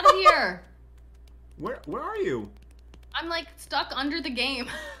I get out of here? Where are you? I'm like stuck under the game.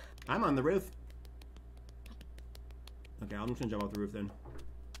 I'm on the roof. Okay, I'm just gonna jump off the roof then.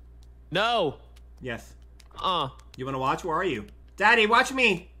 No. Yes. You wanna watch? Where are you? Daddy, watch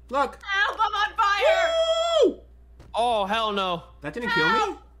me! Look! Help! I'm on fire! Woo! Oh hell no. That didn't kill me?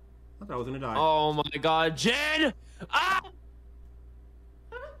 I thought I was gonna die. Oh my God, Jen! Ah!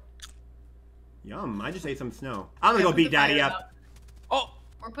 Yum, I just ate some snow. I'm gonna go beat Daddy up.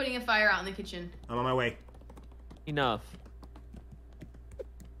 We're putting a fire out in the kitchen. I'm on my way. Enough.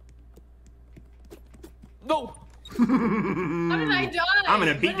 No! How did I die? I'm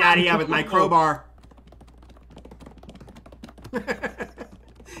gonna beat What Daddy up happened? with my crowbar. The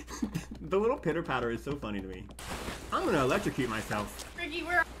little pitter patter is so funny to me. I'm gonna electrocute myself. Ricky,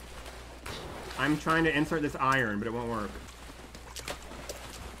 where? I'm trying to insert this iron, but it won't work.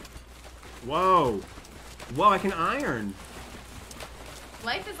 Whoa. Whoa, I can iron.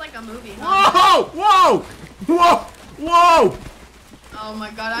 Life is like a movie, huh? Whoa! Whoa! Whoa! Whoa! Oh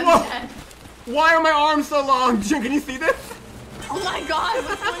my god, I'm Whoa. dead. Why are my arms so long? Jen, can you see this? Oh my god,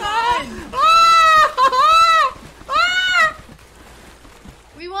 what's going on?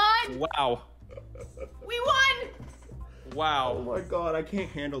 We won! Wow. We won! Wow. Oh my god, I can't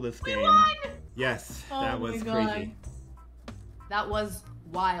handle this We game. won! Yes, Oh that my was God. crazy. That was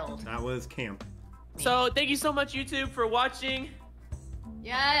wild. That was camp. So thank you so much, YouTube, for watching.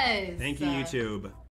 Yes. Thank you, YouTube.